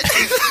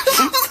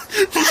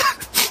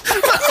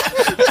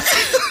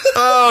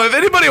 Oh, if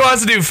anybody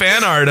wants to do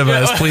fan art of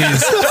us,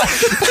 please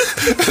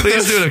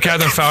do it of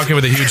Captain Falcon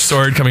with a huge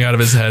sword coming out of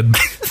his head.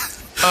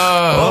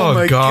 Oh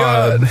my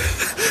God.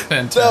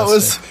 Fantastic. That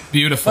was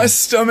beautiful. My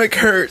stomach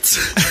hurts.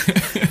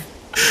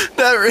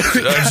 That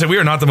really. So we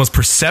are not the most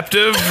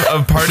perceptive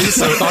of parties,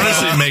 so it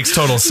honestly makes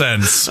total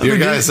sense. You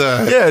guys,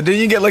 didn't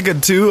you get like a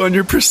 2 on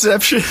your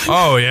perception?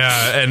 Oh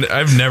yeah, and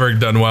I've never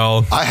done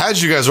well. I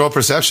had you guys roll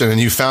perception, and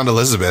you found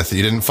Elizabeth.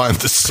 You didn't find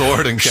the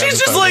sword. And she's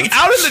just like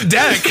out in the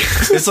deck.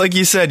 It's like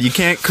you said, you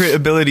can't crit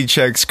ability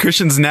checks.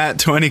 Christian's nat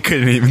 20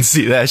 couldn't even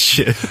see that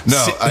shit.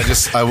 No,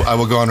 I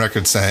will go on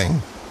record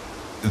saying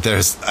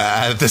there's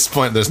at this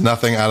point there's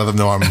nothing out of the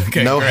norm.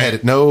 Okay,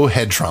 no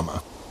head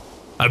trauma.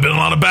 I've been in a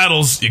lot of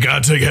battles. You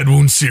gotta take head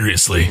wounds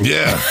seriously.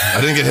 Yeah, I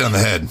didn't get hit on the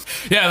head.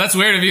 Yeah, that's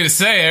weird of you to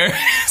say, Eric.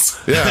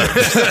 Yeah.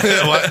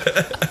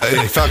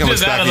 Hey, Falcon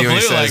looks back at you and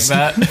he says,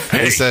 like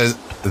that. He says,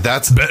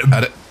 that's... no,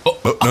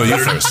 you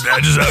first.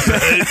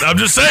 I'm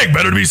just saying,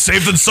 better to be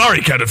safe than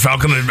sorry, Captain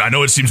Falcon. I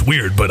know it seems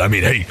weird, but I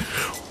mean, hey,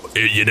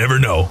 you never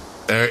know.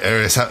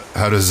 Arius,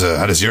 how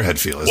does your head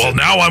feel? Well,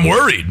 now I'm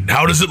worried.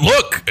 How does it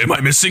look? Am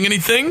I missing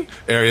anything?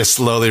 Arius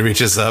slowly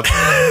reaches up.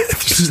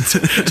 Just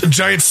a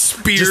giant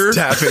spear. Just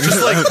tapping.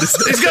 Just like,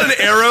 he's got an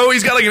arrow.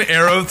 He's got like an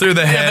arrow through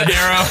the head. An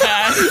arrow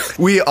hat.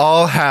 We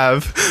all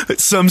have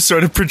some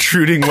sort of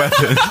protruding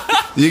weapon.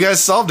 You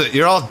guys solved it.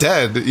 You're all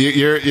dead.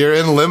 You're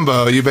in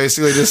limbo. You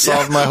basically just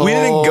solved my whole. We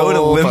didn't go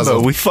to limbo.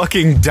 Puzzle. We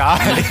fucking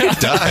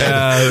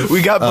died.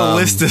 We got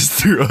ballistas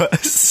through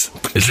us.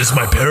 Is this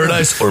my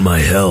paradise or my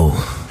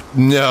hell?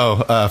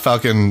 No,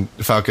 Falcon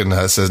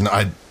says, no,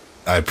 I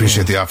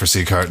appreciate the offer,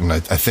 Seacart, and I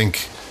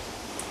think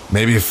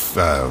maybe if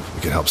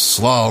we could help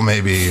Slawl,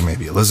 maybe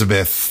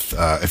Elizabeth.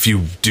 If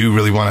you do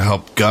really want to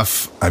help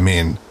Guff, I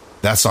mean,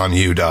 that's on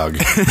you, dog.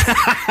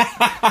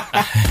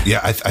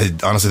 Yeah, I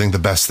honestly think the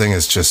best thing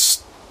is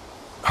just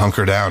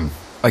hunker down.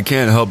 I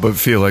can't help but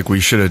feel like we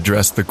should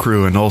address the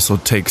crew and also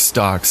take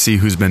stock, see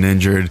who's been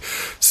injured,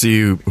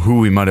 see who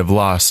we might have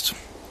lost.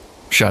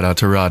 Shout out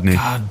to Rodney.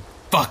 God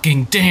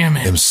fucking damn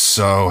it. I'm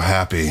so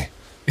happy.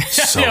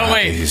 So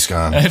happy he's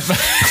gone.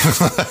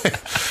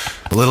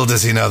 Little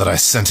does he know that I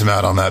sent him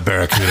out on that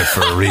barracuda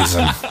for a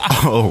reason.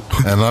 Oh.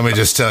 And let me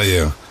just tell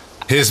you,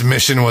 his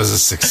mission was a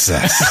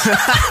success.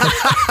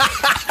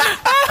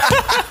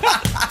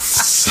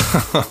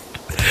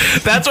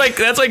 That's why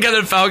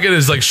Captain Falcon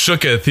is like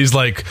shooketh. He's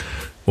like,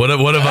 what have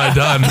I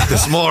done?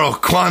 This moral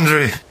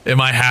quandary.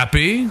 Am I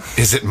happy?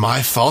 Is it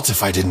my fault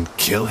if I didn't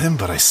kill him,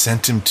 but I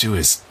sent him to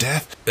his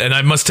death? And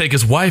I must take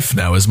his wife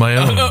now as my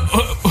own.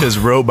 His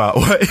robot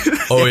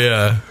wife. Oh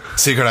yeah.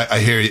 Secret, I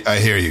hear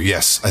you.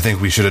 Yes, I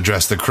think we should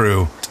address the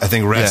crew. I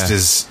think rest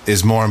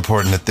is more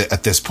important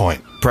at this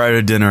point. Prior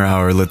to dinner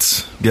hour,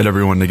 let's get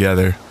everyone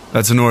together.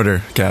 That's an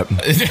order, Captain.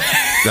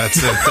 That's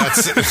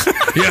it.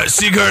 Yeah,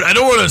 Seagard, I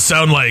don't want to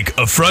sound like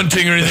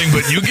affronting or anything,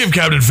 but you give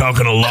Captain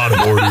Falcon a lot of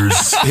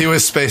orders. He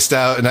was spaced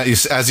out, and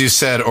as you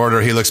said, order,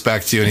 he looks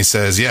back to you and he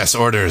says, yes,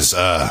 orders.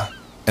 And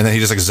then he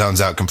just like zones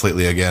out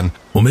completely again.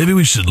 Well, maybe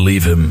we should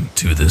leave him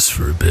to this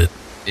for a bit.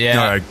 Yeah.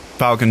 All right,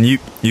 Falcon, you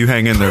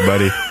hang in there,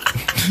 buddy.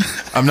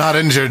 I'm not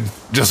injured.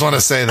 Just want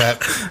to say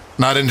that.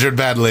 Not injured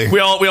badly. We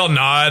all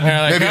nod.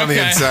 Like, Maybe on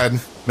the inside.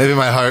 Maybe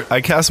my heart.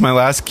 I cast my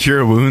last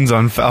cure wounds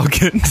on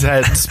Falcon's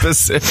head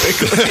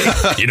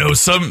specifically. You know,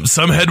 some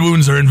head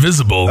wounds are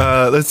invisible.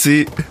 Let's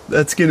see.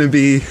 That's going to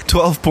be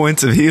 12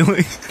 points of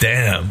healing.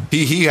 Damn.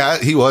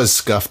 He was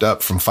scuffed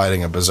up from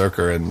fighting a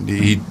berserker, and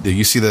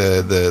you see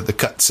the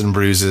cuts and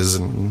bruises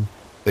and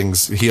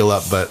things heal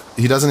up, but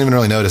he doesn't even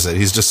really notice it.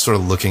 He's just sort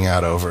of looking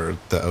out over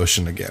the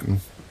ocean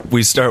again.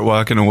 We start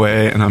walking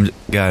away, and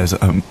guys,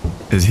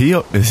 is he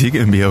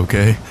going to be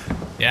okay?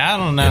 Yeah, I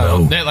don't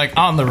know. They're like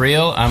on the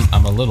real,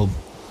 I'm a little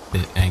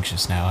bit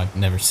anxious now. I've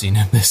never seen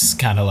him this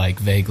kind of like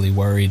vaguely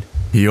worried.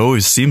 He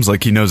always seems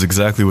like he knows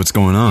exactly what's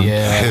going on.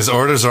 Yeah. His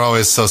orders are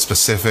always so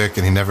specific,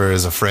 and he never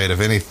is afraid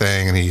of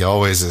anything, and he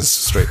always is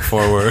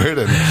straightforward.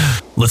 And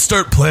let's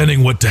start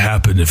planning what to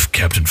happen if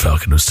Captain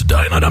Falcon was to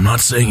die. And I'm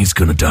not saying he's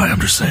going to die. I'm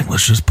just saying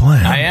let's just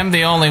plan. I am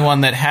the only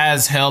one that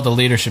has held a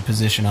leadership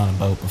position on a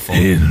boat before.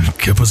 Hey,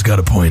 Kippa's got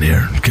a point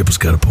here. Kippa's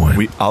got a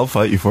point. I'll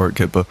fight you for it,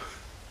 Kippa.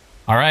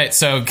 All right,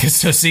 so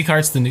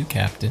Seacart's the new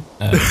captain.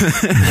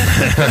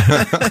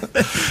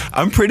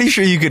 I'm pretty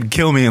sure you could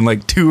kill me in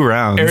like 2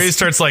 rounds. Ares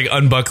starts like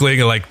unbuckling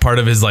like part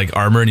of his like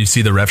armor, and you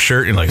see the ref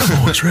shirt, and you're like,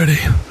 oh, it's ready.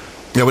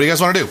 Yeah, what do you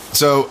guys want to do?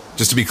 So,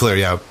 just to be clear,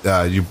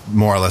 you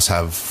more or less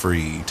have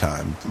free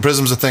time.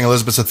 Prism's a thing,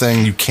 Elizabeth's a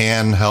thing. You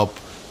can help.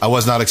 I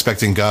was not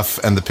expecting Guff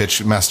and the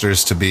pitch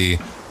masters to be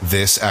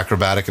this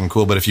acrobatic and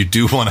cool, but if you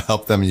do want to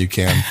help them, you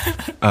can.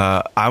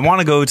 I want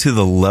to go to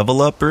the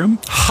level up room.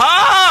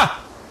 Ha!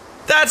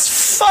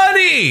 That's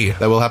funny.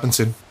 That will happen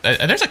soon.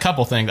 There's a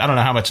couple things. I don't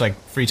know how much like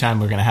free time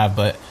we're gonna have,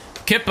 but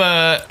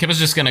Kippa's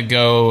just gonna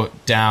go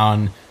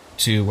down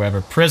to wherever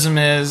Prism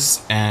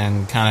is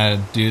and kind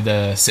of do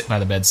the sit by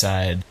the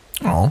bedside.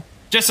 Oh,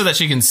 just so that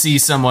she can see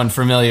someone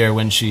familiar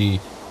when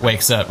she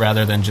wakes up,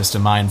 rather than just a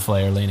mind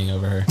flayer leaning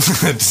over her.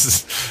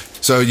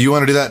 So you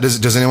want to do that?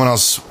 Does anyone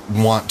else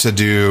want to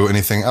do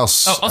anything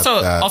else? Oh,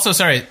 also,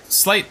 sorry.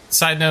 Slight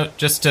side note,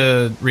 just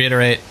to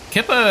reiterate,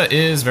 Kippa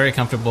is very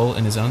comfortable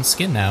in his own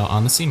skin now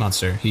on the sea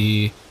monster.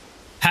 He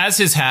has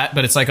his hat,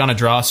 but it's like on a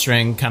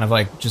drawstring, kind of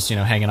like just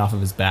hanging off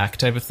of his back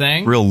type of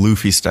thing. Real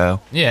Luffy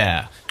style.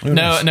 Yeah.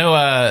 No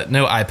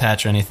eye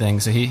patch or anything.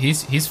 So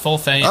he's full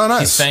faying. Oh,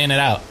 nice. He's faying it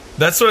out.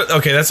 That's what.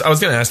 Okay, I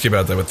was going to ask you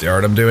about that with the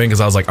art I'm doing, because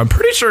I was like, I'm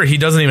pretty sure he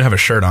doesn't even have a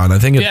shirt on. I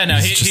think.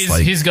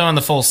 He's going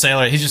the full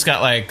sailor. He's just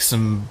got like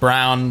some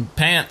brown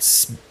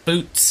pants,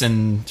 boots,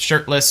 and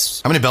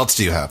shirtless. How many belts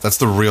do you have? That's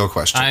the real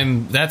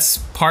question. That's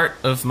part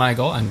of my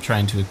goal. I'm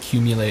trying to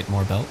accumulate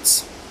more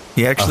belts.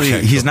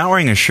 He's not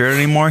wearing a shirt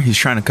anymore. He's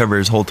trying to cover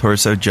his whole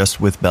torso just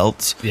with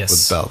belts. Yes,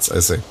 with belts. I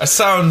see. That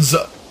sounds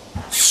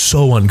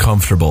so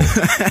uncomfortable.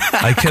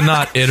 I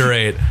cannot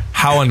iterate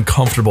how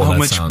uncomfortable that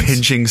sounds. How much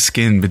pinching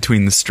skin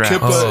between the straps.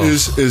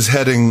 Kippa is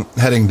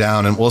heading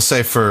down, and we'll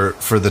say for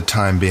the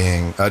time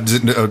being,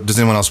 does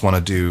anyone else want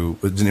to do?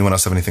 Does anyone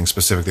else have anything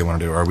specific they want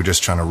to do, or are we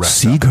just trying to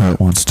rest? Seagart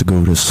wants to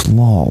go to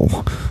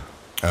Slaw.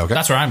 Okay,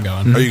 that's where I'm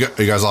going. Are you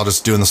guys all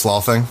just doing the Slaw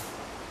thing?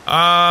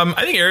 I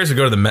think Ares would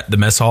go to the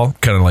mess hall,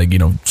 kind of like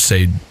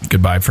say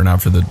goodbye for now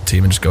for the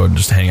team, and just go and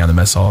just hang out in the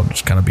mess hall and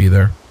just kind of be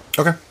there.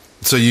 Okay.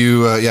 So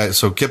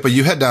so Kippa,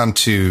 you head down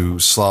to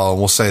Slaw.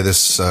 We'll say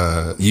this,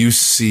 you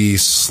see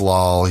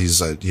Slaw,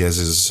 he's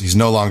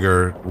no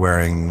longer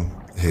wearing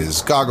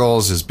his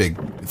goggles, his big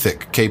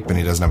thick cape, and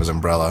he doesn't have his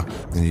umbrella.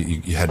 And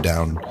you head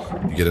down,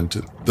 you get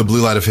into the blue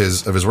light of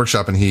his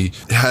workshop, and he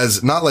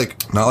has not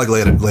like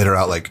later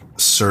out like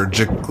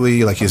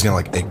surgically, like he's gonna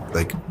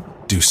like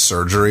do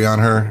surgery on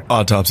her.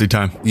 Autopsy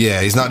time.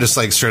 Yeah, he's not just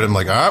like straight up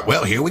like, all right,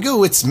 well, here we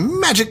go. It's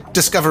magic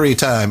discovery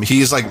time.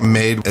 He's like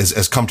made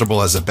as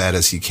comfortable as a bed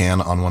as he can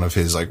on one of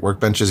his like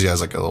workbenches. He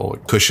has like a little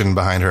cushion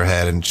behind her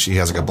head, and she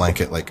has like a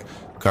blanket like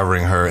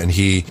covering her. And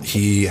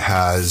he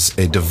has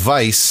a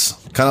device,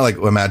 kind of like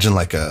imagine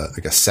like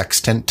a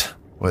sextant,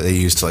 what they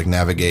use to like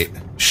navigate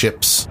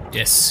ships.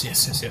 Yes.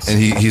 And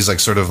he's like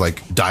sort of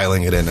like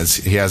dialing it in as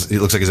he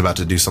looks like he's about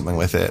to do something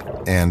with it.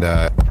 And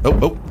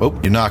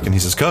you knock, and he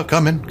says,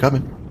 come in.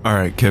 All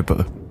right,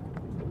 Kippa,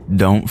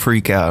 don't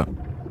freak out.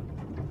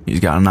 He's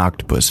got an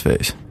octopus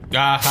face.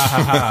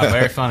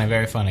 Very funny,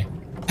 very funny.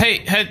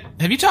 Hey,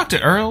 have you talked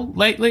to Earl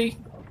lately?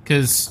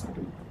 Because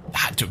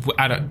I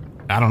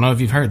don't know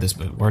if you've heard this,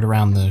 but word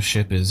around the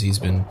ship is he's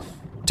been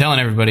telling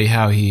everybody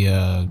how he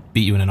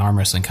beat you in an arm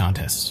wrestling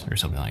contest or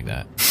something like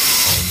that.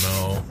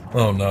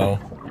 Oh no.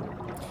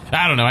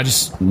 I don't know.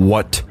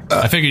 What?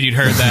 I figured you'd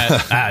heard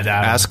that.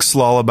 Ask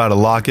Slaw about a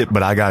locket,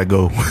 but I gotta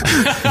go.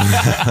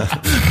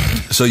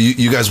 So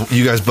you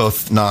guys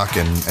both knock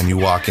and you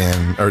walk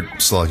in, or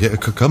Slaw, yeah,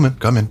 come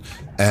in,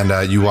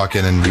 and you walk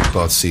in and you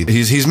both see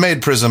he's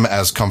made Prism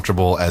as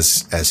comfortable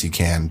as he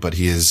can, but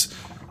it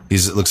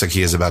looks like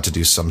he is about to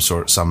do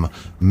some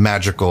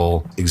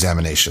magical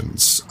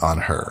examinations on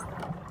her.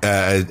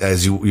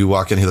 As you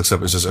walk in, he looks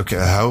up and says, "Okay,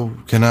 how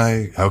can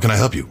I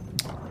help you?"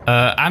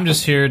 I'm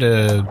just here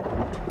to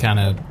kind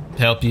of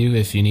help you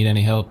if you need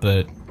any help,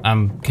 but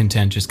I'm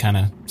content just kind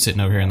of sitting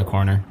over here in the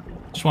corner.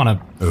 Just want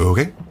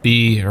to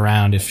be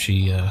around if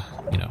she,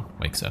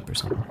 wakes up or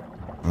something.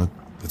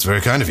 That's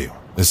very kind of you.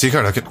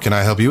 Seacard, can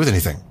I help you with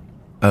anything?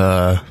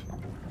 Well,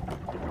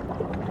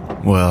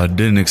 I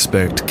didn't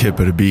expect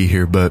Kippa to be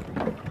here, but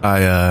I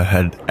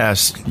had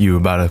asked you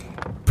about a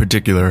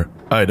particular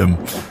item,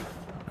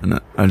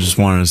 and I just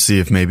wanted to see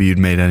if maybe you'd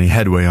made any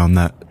headway on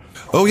that.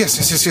 Oh, yes.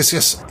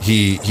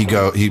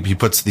 He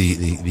puts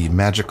the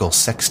magical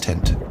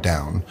sextant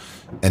down,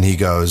 and he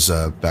goes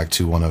back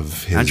to one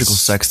of his... Magical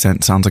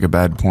sextant sounds like a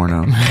bad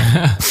porno.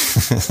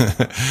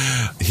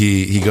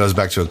 He goes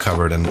back to a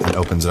cupboard and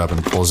opens it up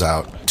and pulls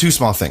out 2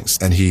 small things,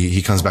 and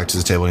he comes back to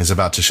the table and he's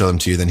about to show them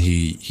to you. Then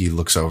he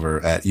looks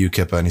over at you,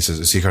 Kippa, and he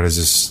says, Seacard,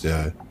 is this,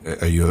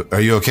 are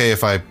you okay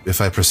if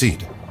I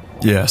proceed?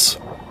 Yes.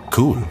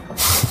 Cool.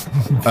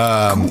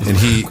 And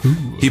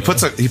he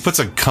puts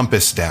a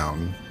compass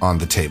down on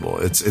the table.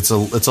 It's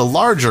a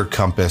larger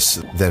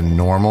compass than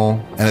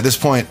normal, and at this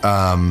point,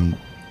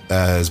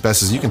 as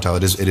best as you can tell,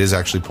 it is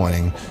actually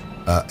pointing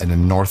in a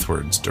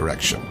northwards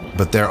direction.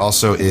 But there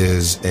also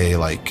is a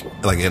like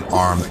an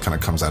arm that kind of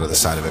comes out of the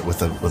side of it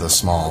with a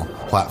small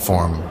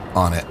platform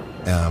on it.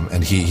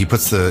 And he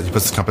puts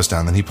the compass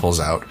down, then he pulls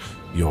out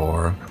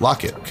your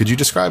locket. Could you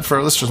describe for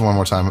our listeners one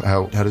more time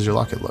how does your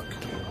locket look?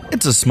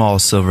 It's a small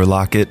silver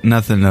locket,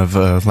 nothing of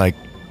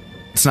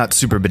it's not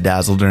super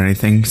bedazzled or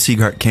anything.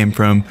 Sieghart came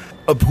from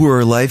a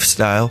poorer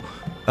lifestyle,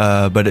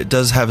 but it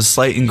does have a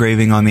slight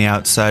engraving on the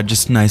outside,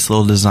 just a nice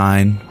little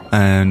design.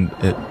 And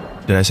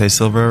did I say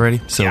silver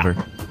already? Silver.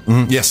 Yeah.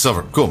 Mm-hmm. Yes,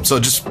 silver. Cool. So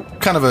just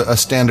kind of a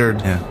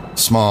standard,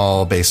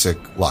 small, basic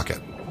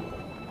locket.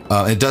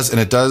 It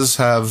does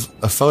have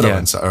a photo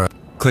inside.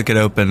 Click it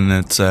open,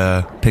 and it's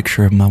a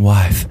picture of my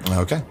wife.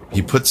 Okay.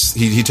 He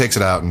takes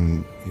it out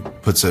and he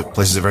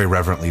places it very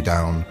reverently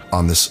down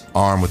on this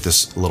arm with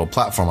this little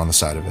platform on the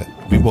side of it.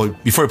 Well,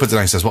 before he puts it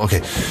on, he says, "Well, okay,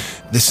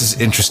 this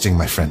is interesting,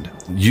 my friend.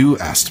 You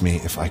asked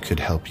me if I could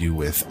help you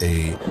with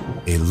a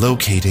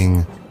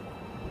locating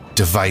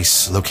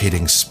device,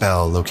 locating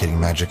spell, locating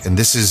magic, and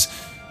this is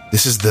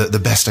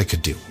the best I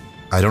could do.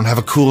 I don't have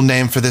a cool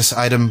name for this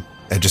item.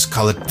 I just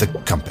call it the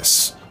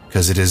compass,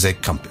 because it is a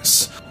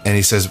compass." And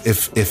he says,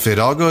 if it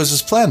all goes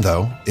as planned,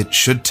 though, it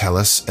should tell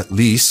us at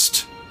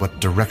least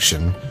what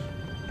direction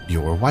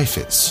your wife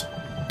is.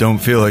 Don't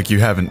feel like you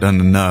haven't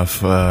done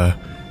enough.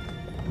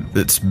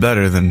 It's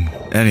better than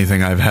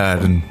anything I've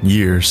had in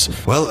years.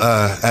 Well,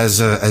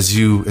 as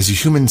you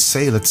humans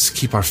say, let's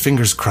keep our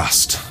fingers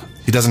crossed.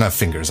 He doesn't have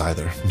fingers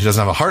either. He doesn't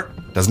have a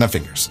heart, doesn't have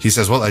fingers. He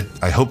says, well,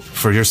 I hope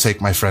for your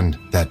sake, my friend,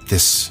 that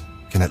this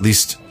can at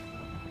least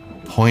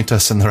point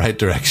us in the right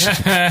direction.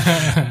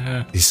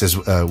 He says,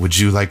 would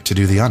you like to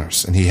do the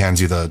honors? And he hands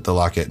you the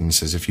locket and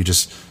says, if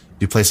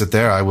you place it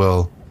there, I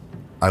will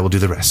do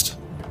the rest.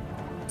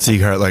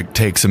 Sieghart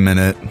takes a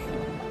minute,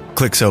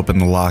 clicks open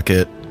the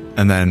locket,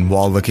 and then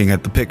while looking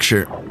at the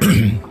picture,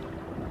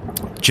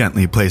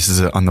 gently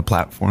places it on the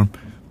platform.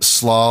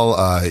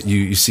 Slaal,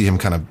 you see him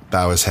kind of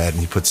bow his head,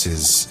 and he puts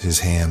his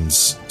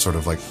hands sort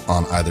of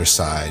on either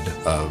side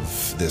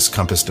of this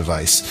compass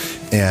device,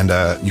 and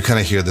you kind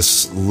of hear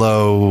this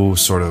low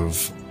sort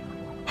of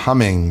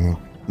humming,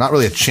 not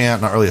really a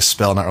chant, not really a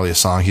spell, not really a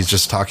song. He's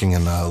just talking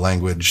in a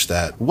language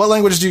what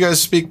language do you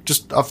guys speak,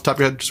 just off the top of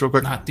your head, just real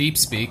quick? Not Deep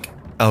Speak.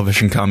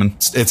 Elvish and Common.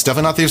 It's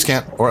definitely not Thieves'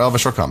 Cant or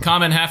Elvish or Common.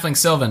 Common, Halfling,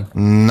 Sylvan.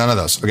 None of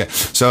those. Okay,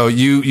 so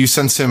you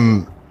sense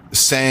him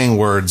saying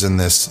words in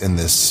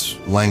this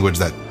language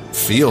that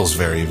feels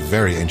very,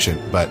 very ancient,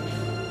 but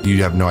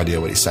you have no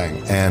idea what he's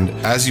saying. And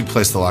as you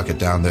place the locket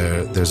down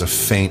there's a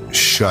faint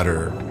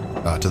shudder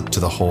to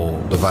the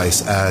whole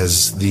device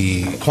as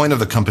the point of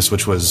the compass,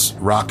 which was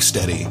rock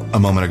steady a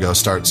moment ago,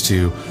 starts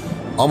to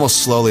almost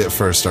slowly at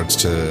first starts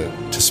to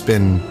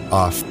spin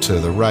off to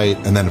the right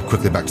and then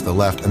quickly back to the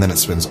left, and then it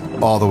spins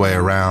all the way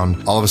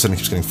around. All of a sudden it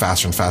keeps getting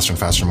faster and faster and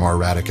faster, more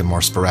erratic and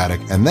more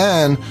sporadic, and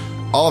then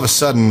all of a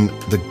sudden,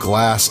 the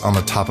glass on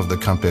the top of the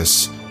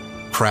compass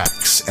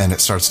cracks and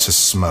it starts to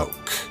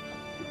smoke.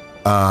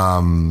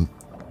 And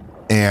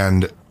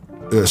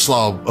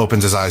Slaal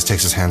opens his eyes,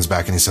 takes his hands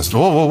back, and he says,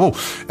 "Whoa, whoa, whoa!"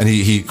 And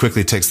he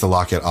quickly takes the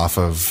locket off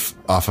of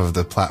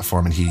the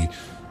platform, and he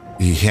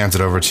hands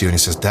it over to you, and he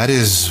says, "That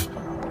is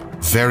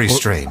very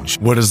strange."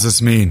 What does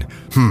this mean?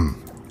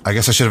 I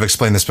guess I should have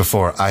explained this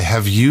before. I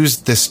have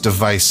used this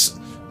device.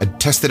 I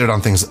tested it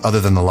on things other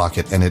than the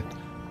locket, and it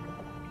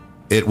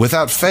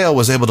without fail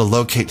was able to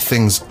locate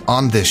things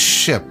on this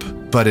ship,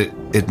 but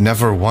it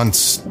never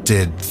once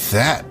did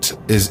that.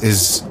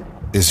 Is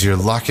your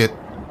locket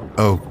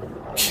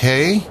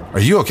okay? Are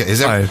you okay?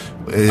 Is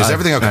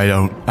everything okay?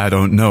 I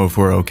don't know if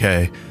we're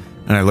okay.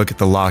 And I look at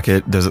the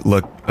locket. Does it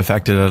look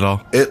affected at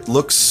all? It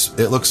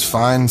looks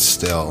fine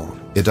still.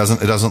 It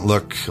doesn't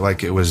look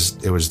like it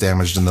was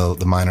damaged in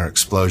the minor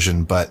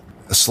explosion, but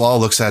Slaal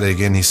looks at it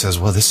again. He says,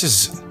 "Well, this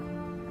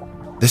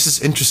is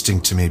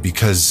interesting to me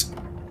because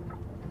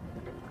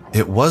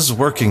it was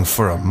working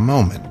for a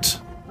moment.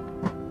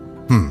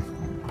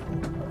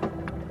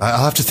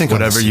 I'll have to think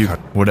whatever on this.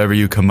 Whatever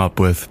you come up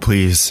with,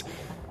 please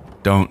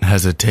don't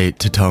hesitate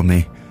to tell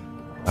me."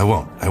 I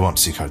won't,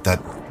 Sieghart.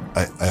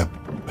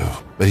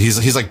 But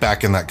he's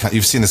back in that.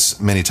 You've seen this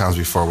many times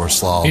before, where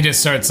Slaal. He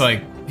just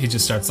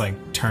starts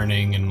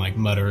turning and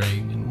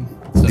muttering and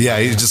stuff. Yeah,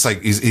 he's just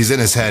he's in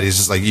his head. He's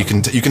just you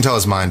can tell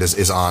his mind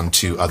is on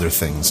to other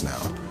things now.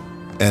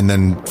 And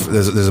then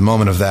there's a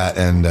moment of that.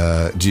 And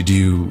how do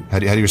you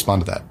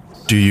respond to that?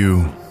 Do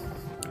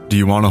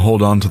you want to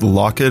hold on to the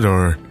locket,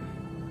 or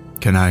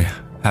can I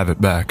have it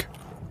back?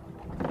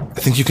 I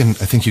think you can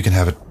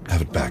have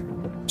it back.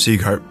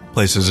 Sieghart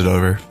places it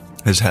over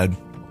his head.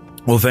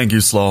 Well, thank you,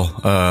 Slaal.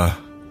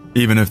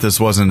 Even if this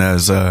wasn't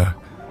as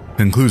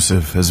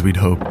conclusive as we'd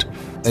hoped.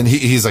 And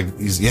he's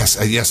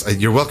yes,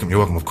 you're welcome.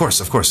 Of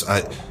course.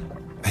 I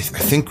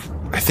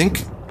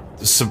think,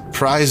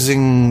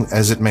 surprising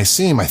as it may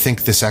seem, I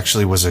think this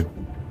actually was a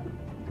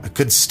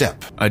good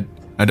step.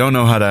 I don't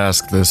know how to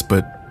ask this,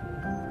 but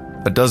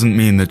that doesn't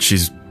mean that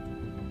she's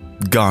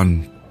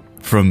gone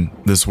from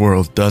this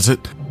world, does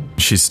it?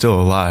 She's still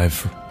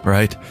alive,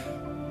 right?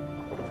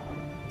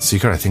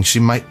 Sieghart, I think she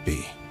might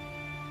be.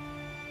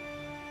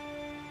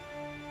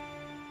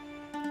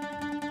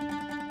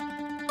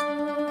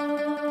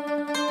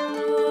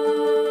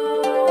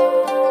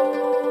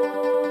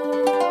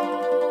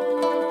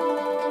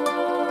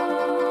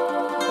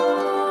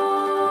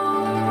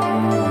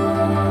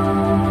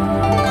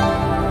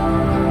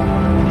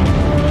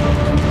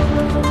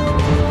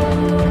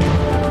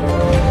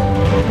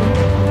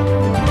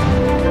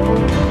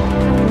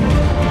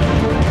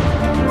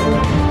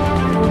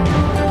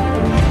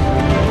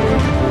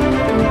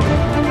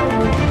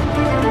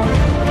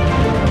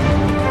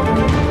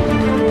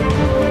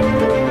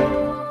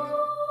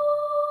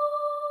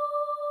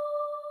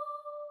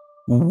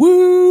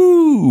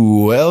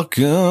 Woo!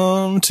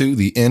 Welcome to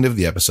the end of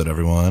the episode,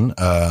 everyone.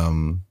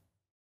 I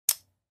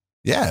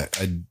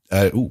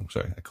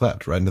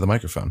clapped right into the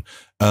microphone.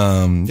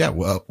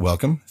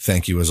 Welcome.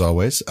 Thank you as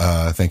always.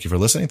 Thank you for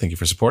listening. Thank you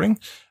for supporting.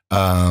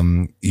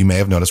 You may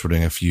have noticed we're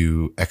doing a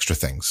few extra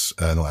things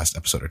in the last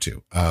episode or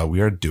two.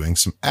 We are doing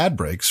some ad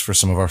breaks for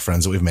some of our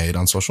friends that we've made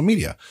on social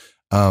media.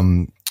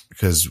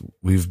 Because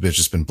we've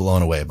just been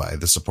blown away by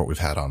the support we've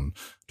had on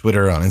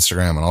Twitter, on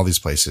Instagram, on all these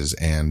places.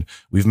 And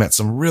we've met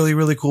some really,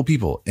 really cool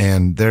people.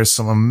 And there's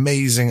some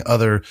amazing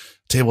other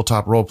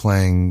tabletop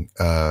role-playing,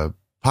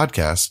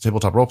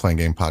 tabletop role-playing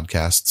game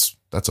podcasts.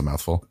 That's a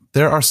mouthful.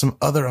 There are some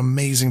other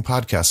amazing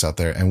podcasts out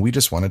there. And we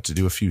just wanted to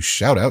do a few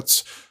shout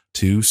outs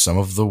to some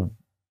of them.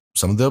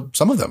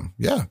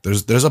 Yeah.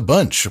 There's a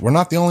bunch. We're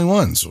not the only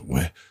ones.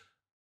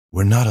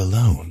 We're not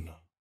alone.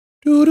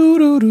 There's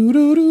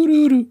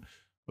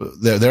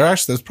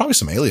probably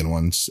some alien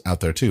ones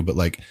out there too, but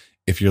like,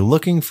 if you're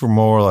looking for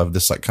more of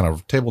this like kind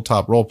of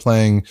tabletop role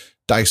playing,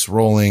 dice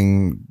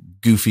rolling,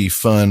 goofy,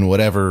 fun,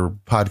 whatever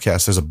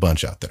podcast, there's a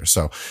bunch out there.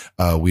 So,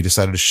 we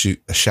decided to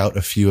shout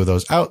a few of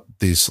those out.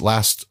 These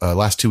last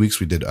 2 weeks,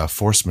 we did a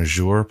Force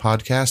Majeure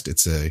podcast.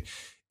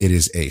 It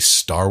is a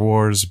Star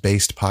Wars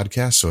based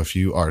podcast. So if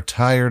you are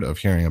tired of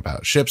hearing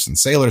about ships and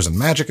sailors and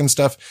magic and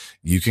stuff,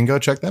 you can go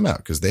check them out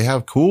because they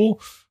have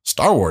cool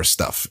Star Wars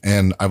stuff.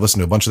 And I've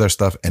listened to a bunch of their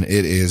stuff and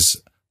it is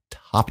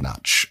top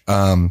notch.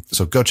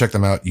 So go check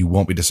them out. You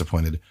won't be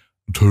disappointed.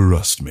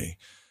 Trust me.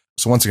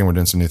 So once again, we're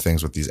doing some new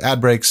things with these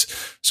ad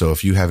breaks. So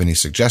if you have any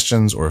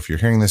suggestions or if you're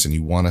hearing this and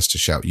you want us to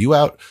shout you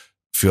out,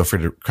 feel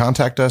free to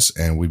contact us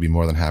and we'd be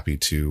more than happy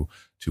to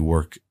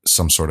work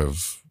some sort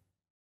of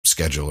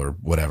schedule or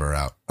whatever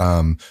out.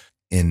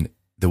 And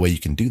the way you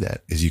can do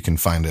that is you can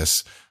find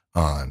us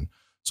on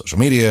social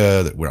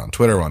media. We're on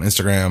Twitter, we're on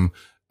Instagram.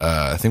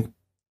 I think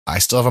I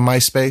still have a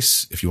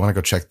MySpace. If you want to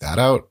go check that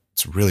out,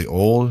 it's really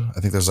old. I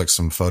think there's like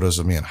some photos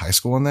of me in high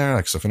school in there.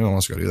 Like, so if anyone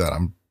wants to go do that, I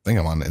think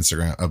I'm on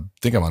Instagram. I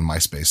think I'm on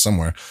MySpace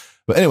somewhere.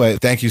 But anyway,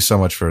 thank you so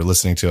much for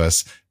listening to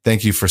us.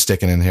 Thank you for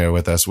sticking in here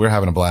with us. We're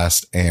having a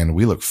blast and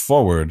we look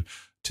forward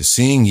to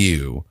seeing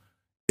you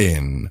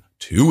in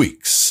 2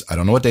 weeks. I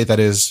don't know what date that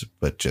is,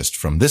 but just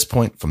from this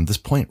point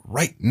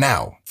right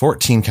now,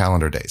 14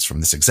 calendar days from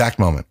this exact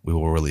moment, we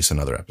will release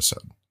another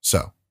episode.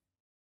 So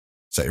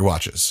set your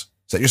watches.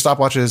 Set your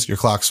stopwatches, your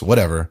clocks,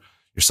 whatever,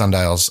 your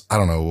sundials. I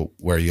don't know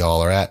where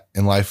y'all are at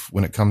in life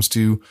when it comes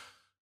to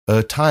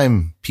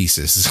time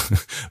pieces.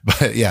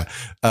 But yeah,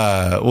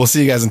 we'll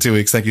see you guys in 2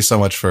 weeks. Thank you so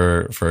much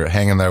for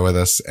hanging there with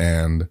us.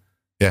 And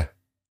yeah,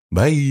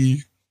 bye.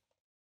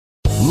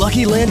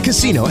 Lucky Land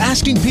Casino,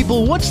 asking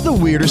people, what's the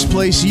weirdest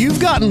place you've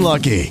gotten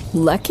lucky?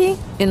 Lucky?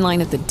 In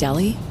line at the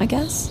deli, I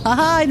guess?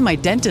 Aha, in my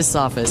dentist's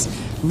office.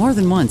 More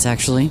than once,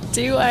 actually.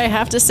 Do I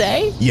have to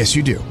say? Yes,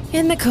 you do.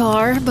 In the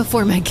car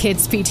before my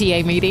kids'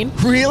 PTA meeting.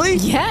 Really?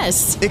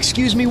 Yes.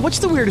 Excuse me, what's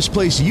the weirdest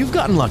place you've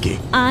gotten lucky?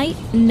 I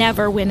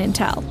never win and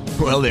tell.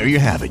 Well, there you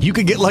have it. You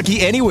can get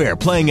lucky anywhere,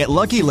 playing at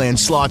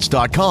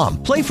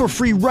LuckyLandSlots.com. Play for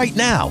free right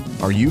now.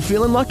 Are you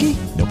feeling lucky?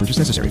 No purchase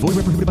necessary. Void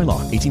where prohibited by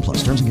law.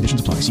 18+. Terms and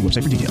conditions apply. See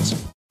website for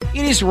details.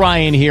 It is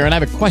Ryan here, and I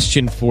have a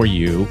question for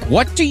you.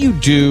 What do you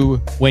do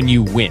when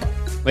you win?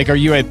 Like, are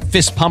you a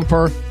fist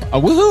pumper, a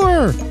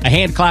woohooer, a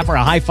hand clapper,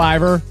 a high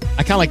fiver?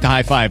 I kind of like the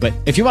high five, but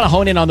if you want to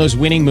hone in on those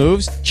winning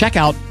moves, check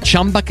out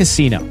Chumba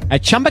Casino.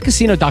 At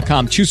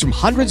ChumbaCasino.com, choose from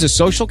hundreds of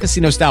social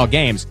casino-style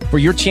games for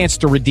your chance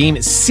to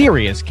redeem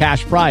serious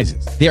cash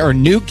prizes. There are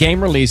new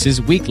game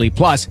releases weekly,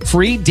 plus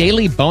free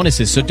daily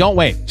bonuses. So don't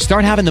wait.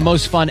 Start having the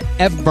most fun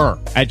ever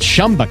at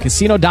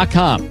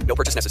ChumbaCasino.com. No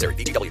purchase necessary.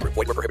 VGW. Void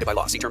where prohibited by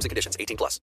law. See terms and conditions. 18+.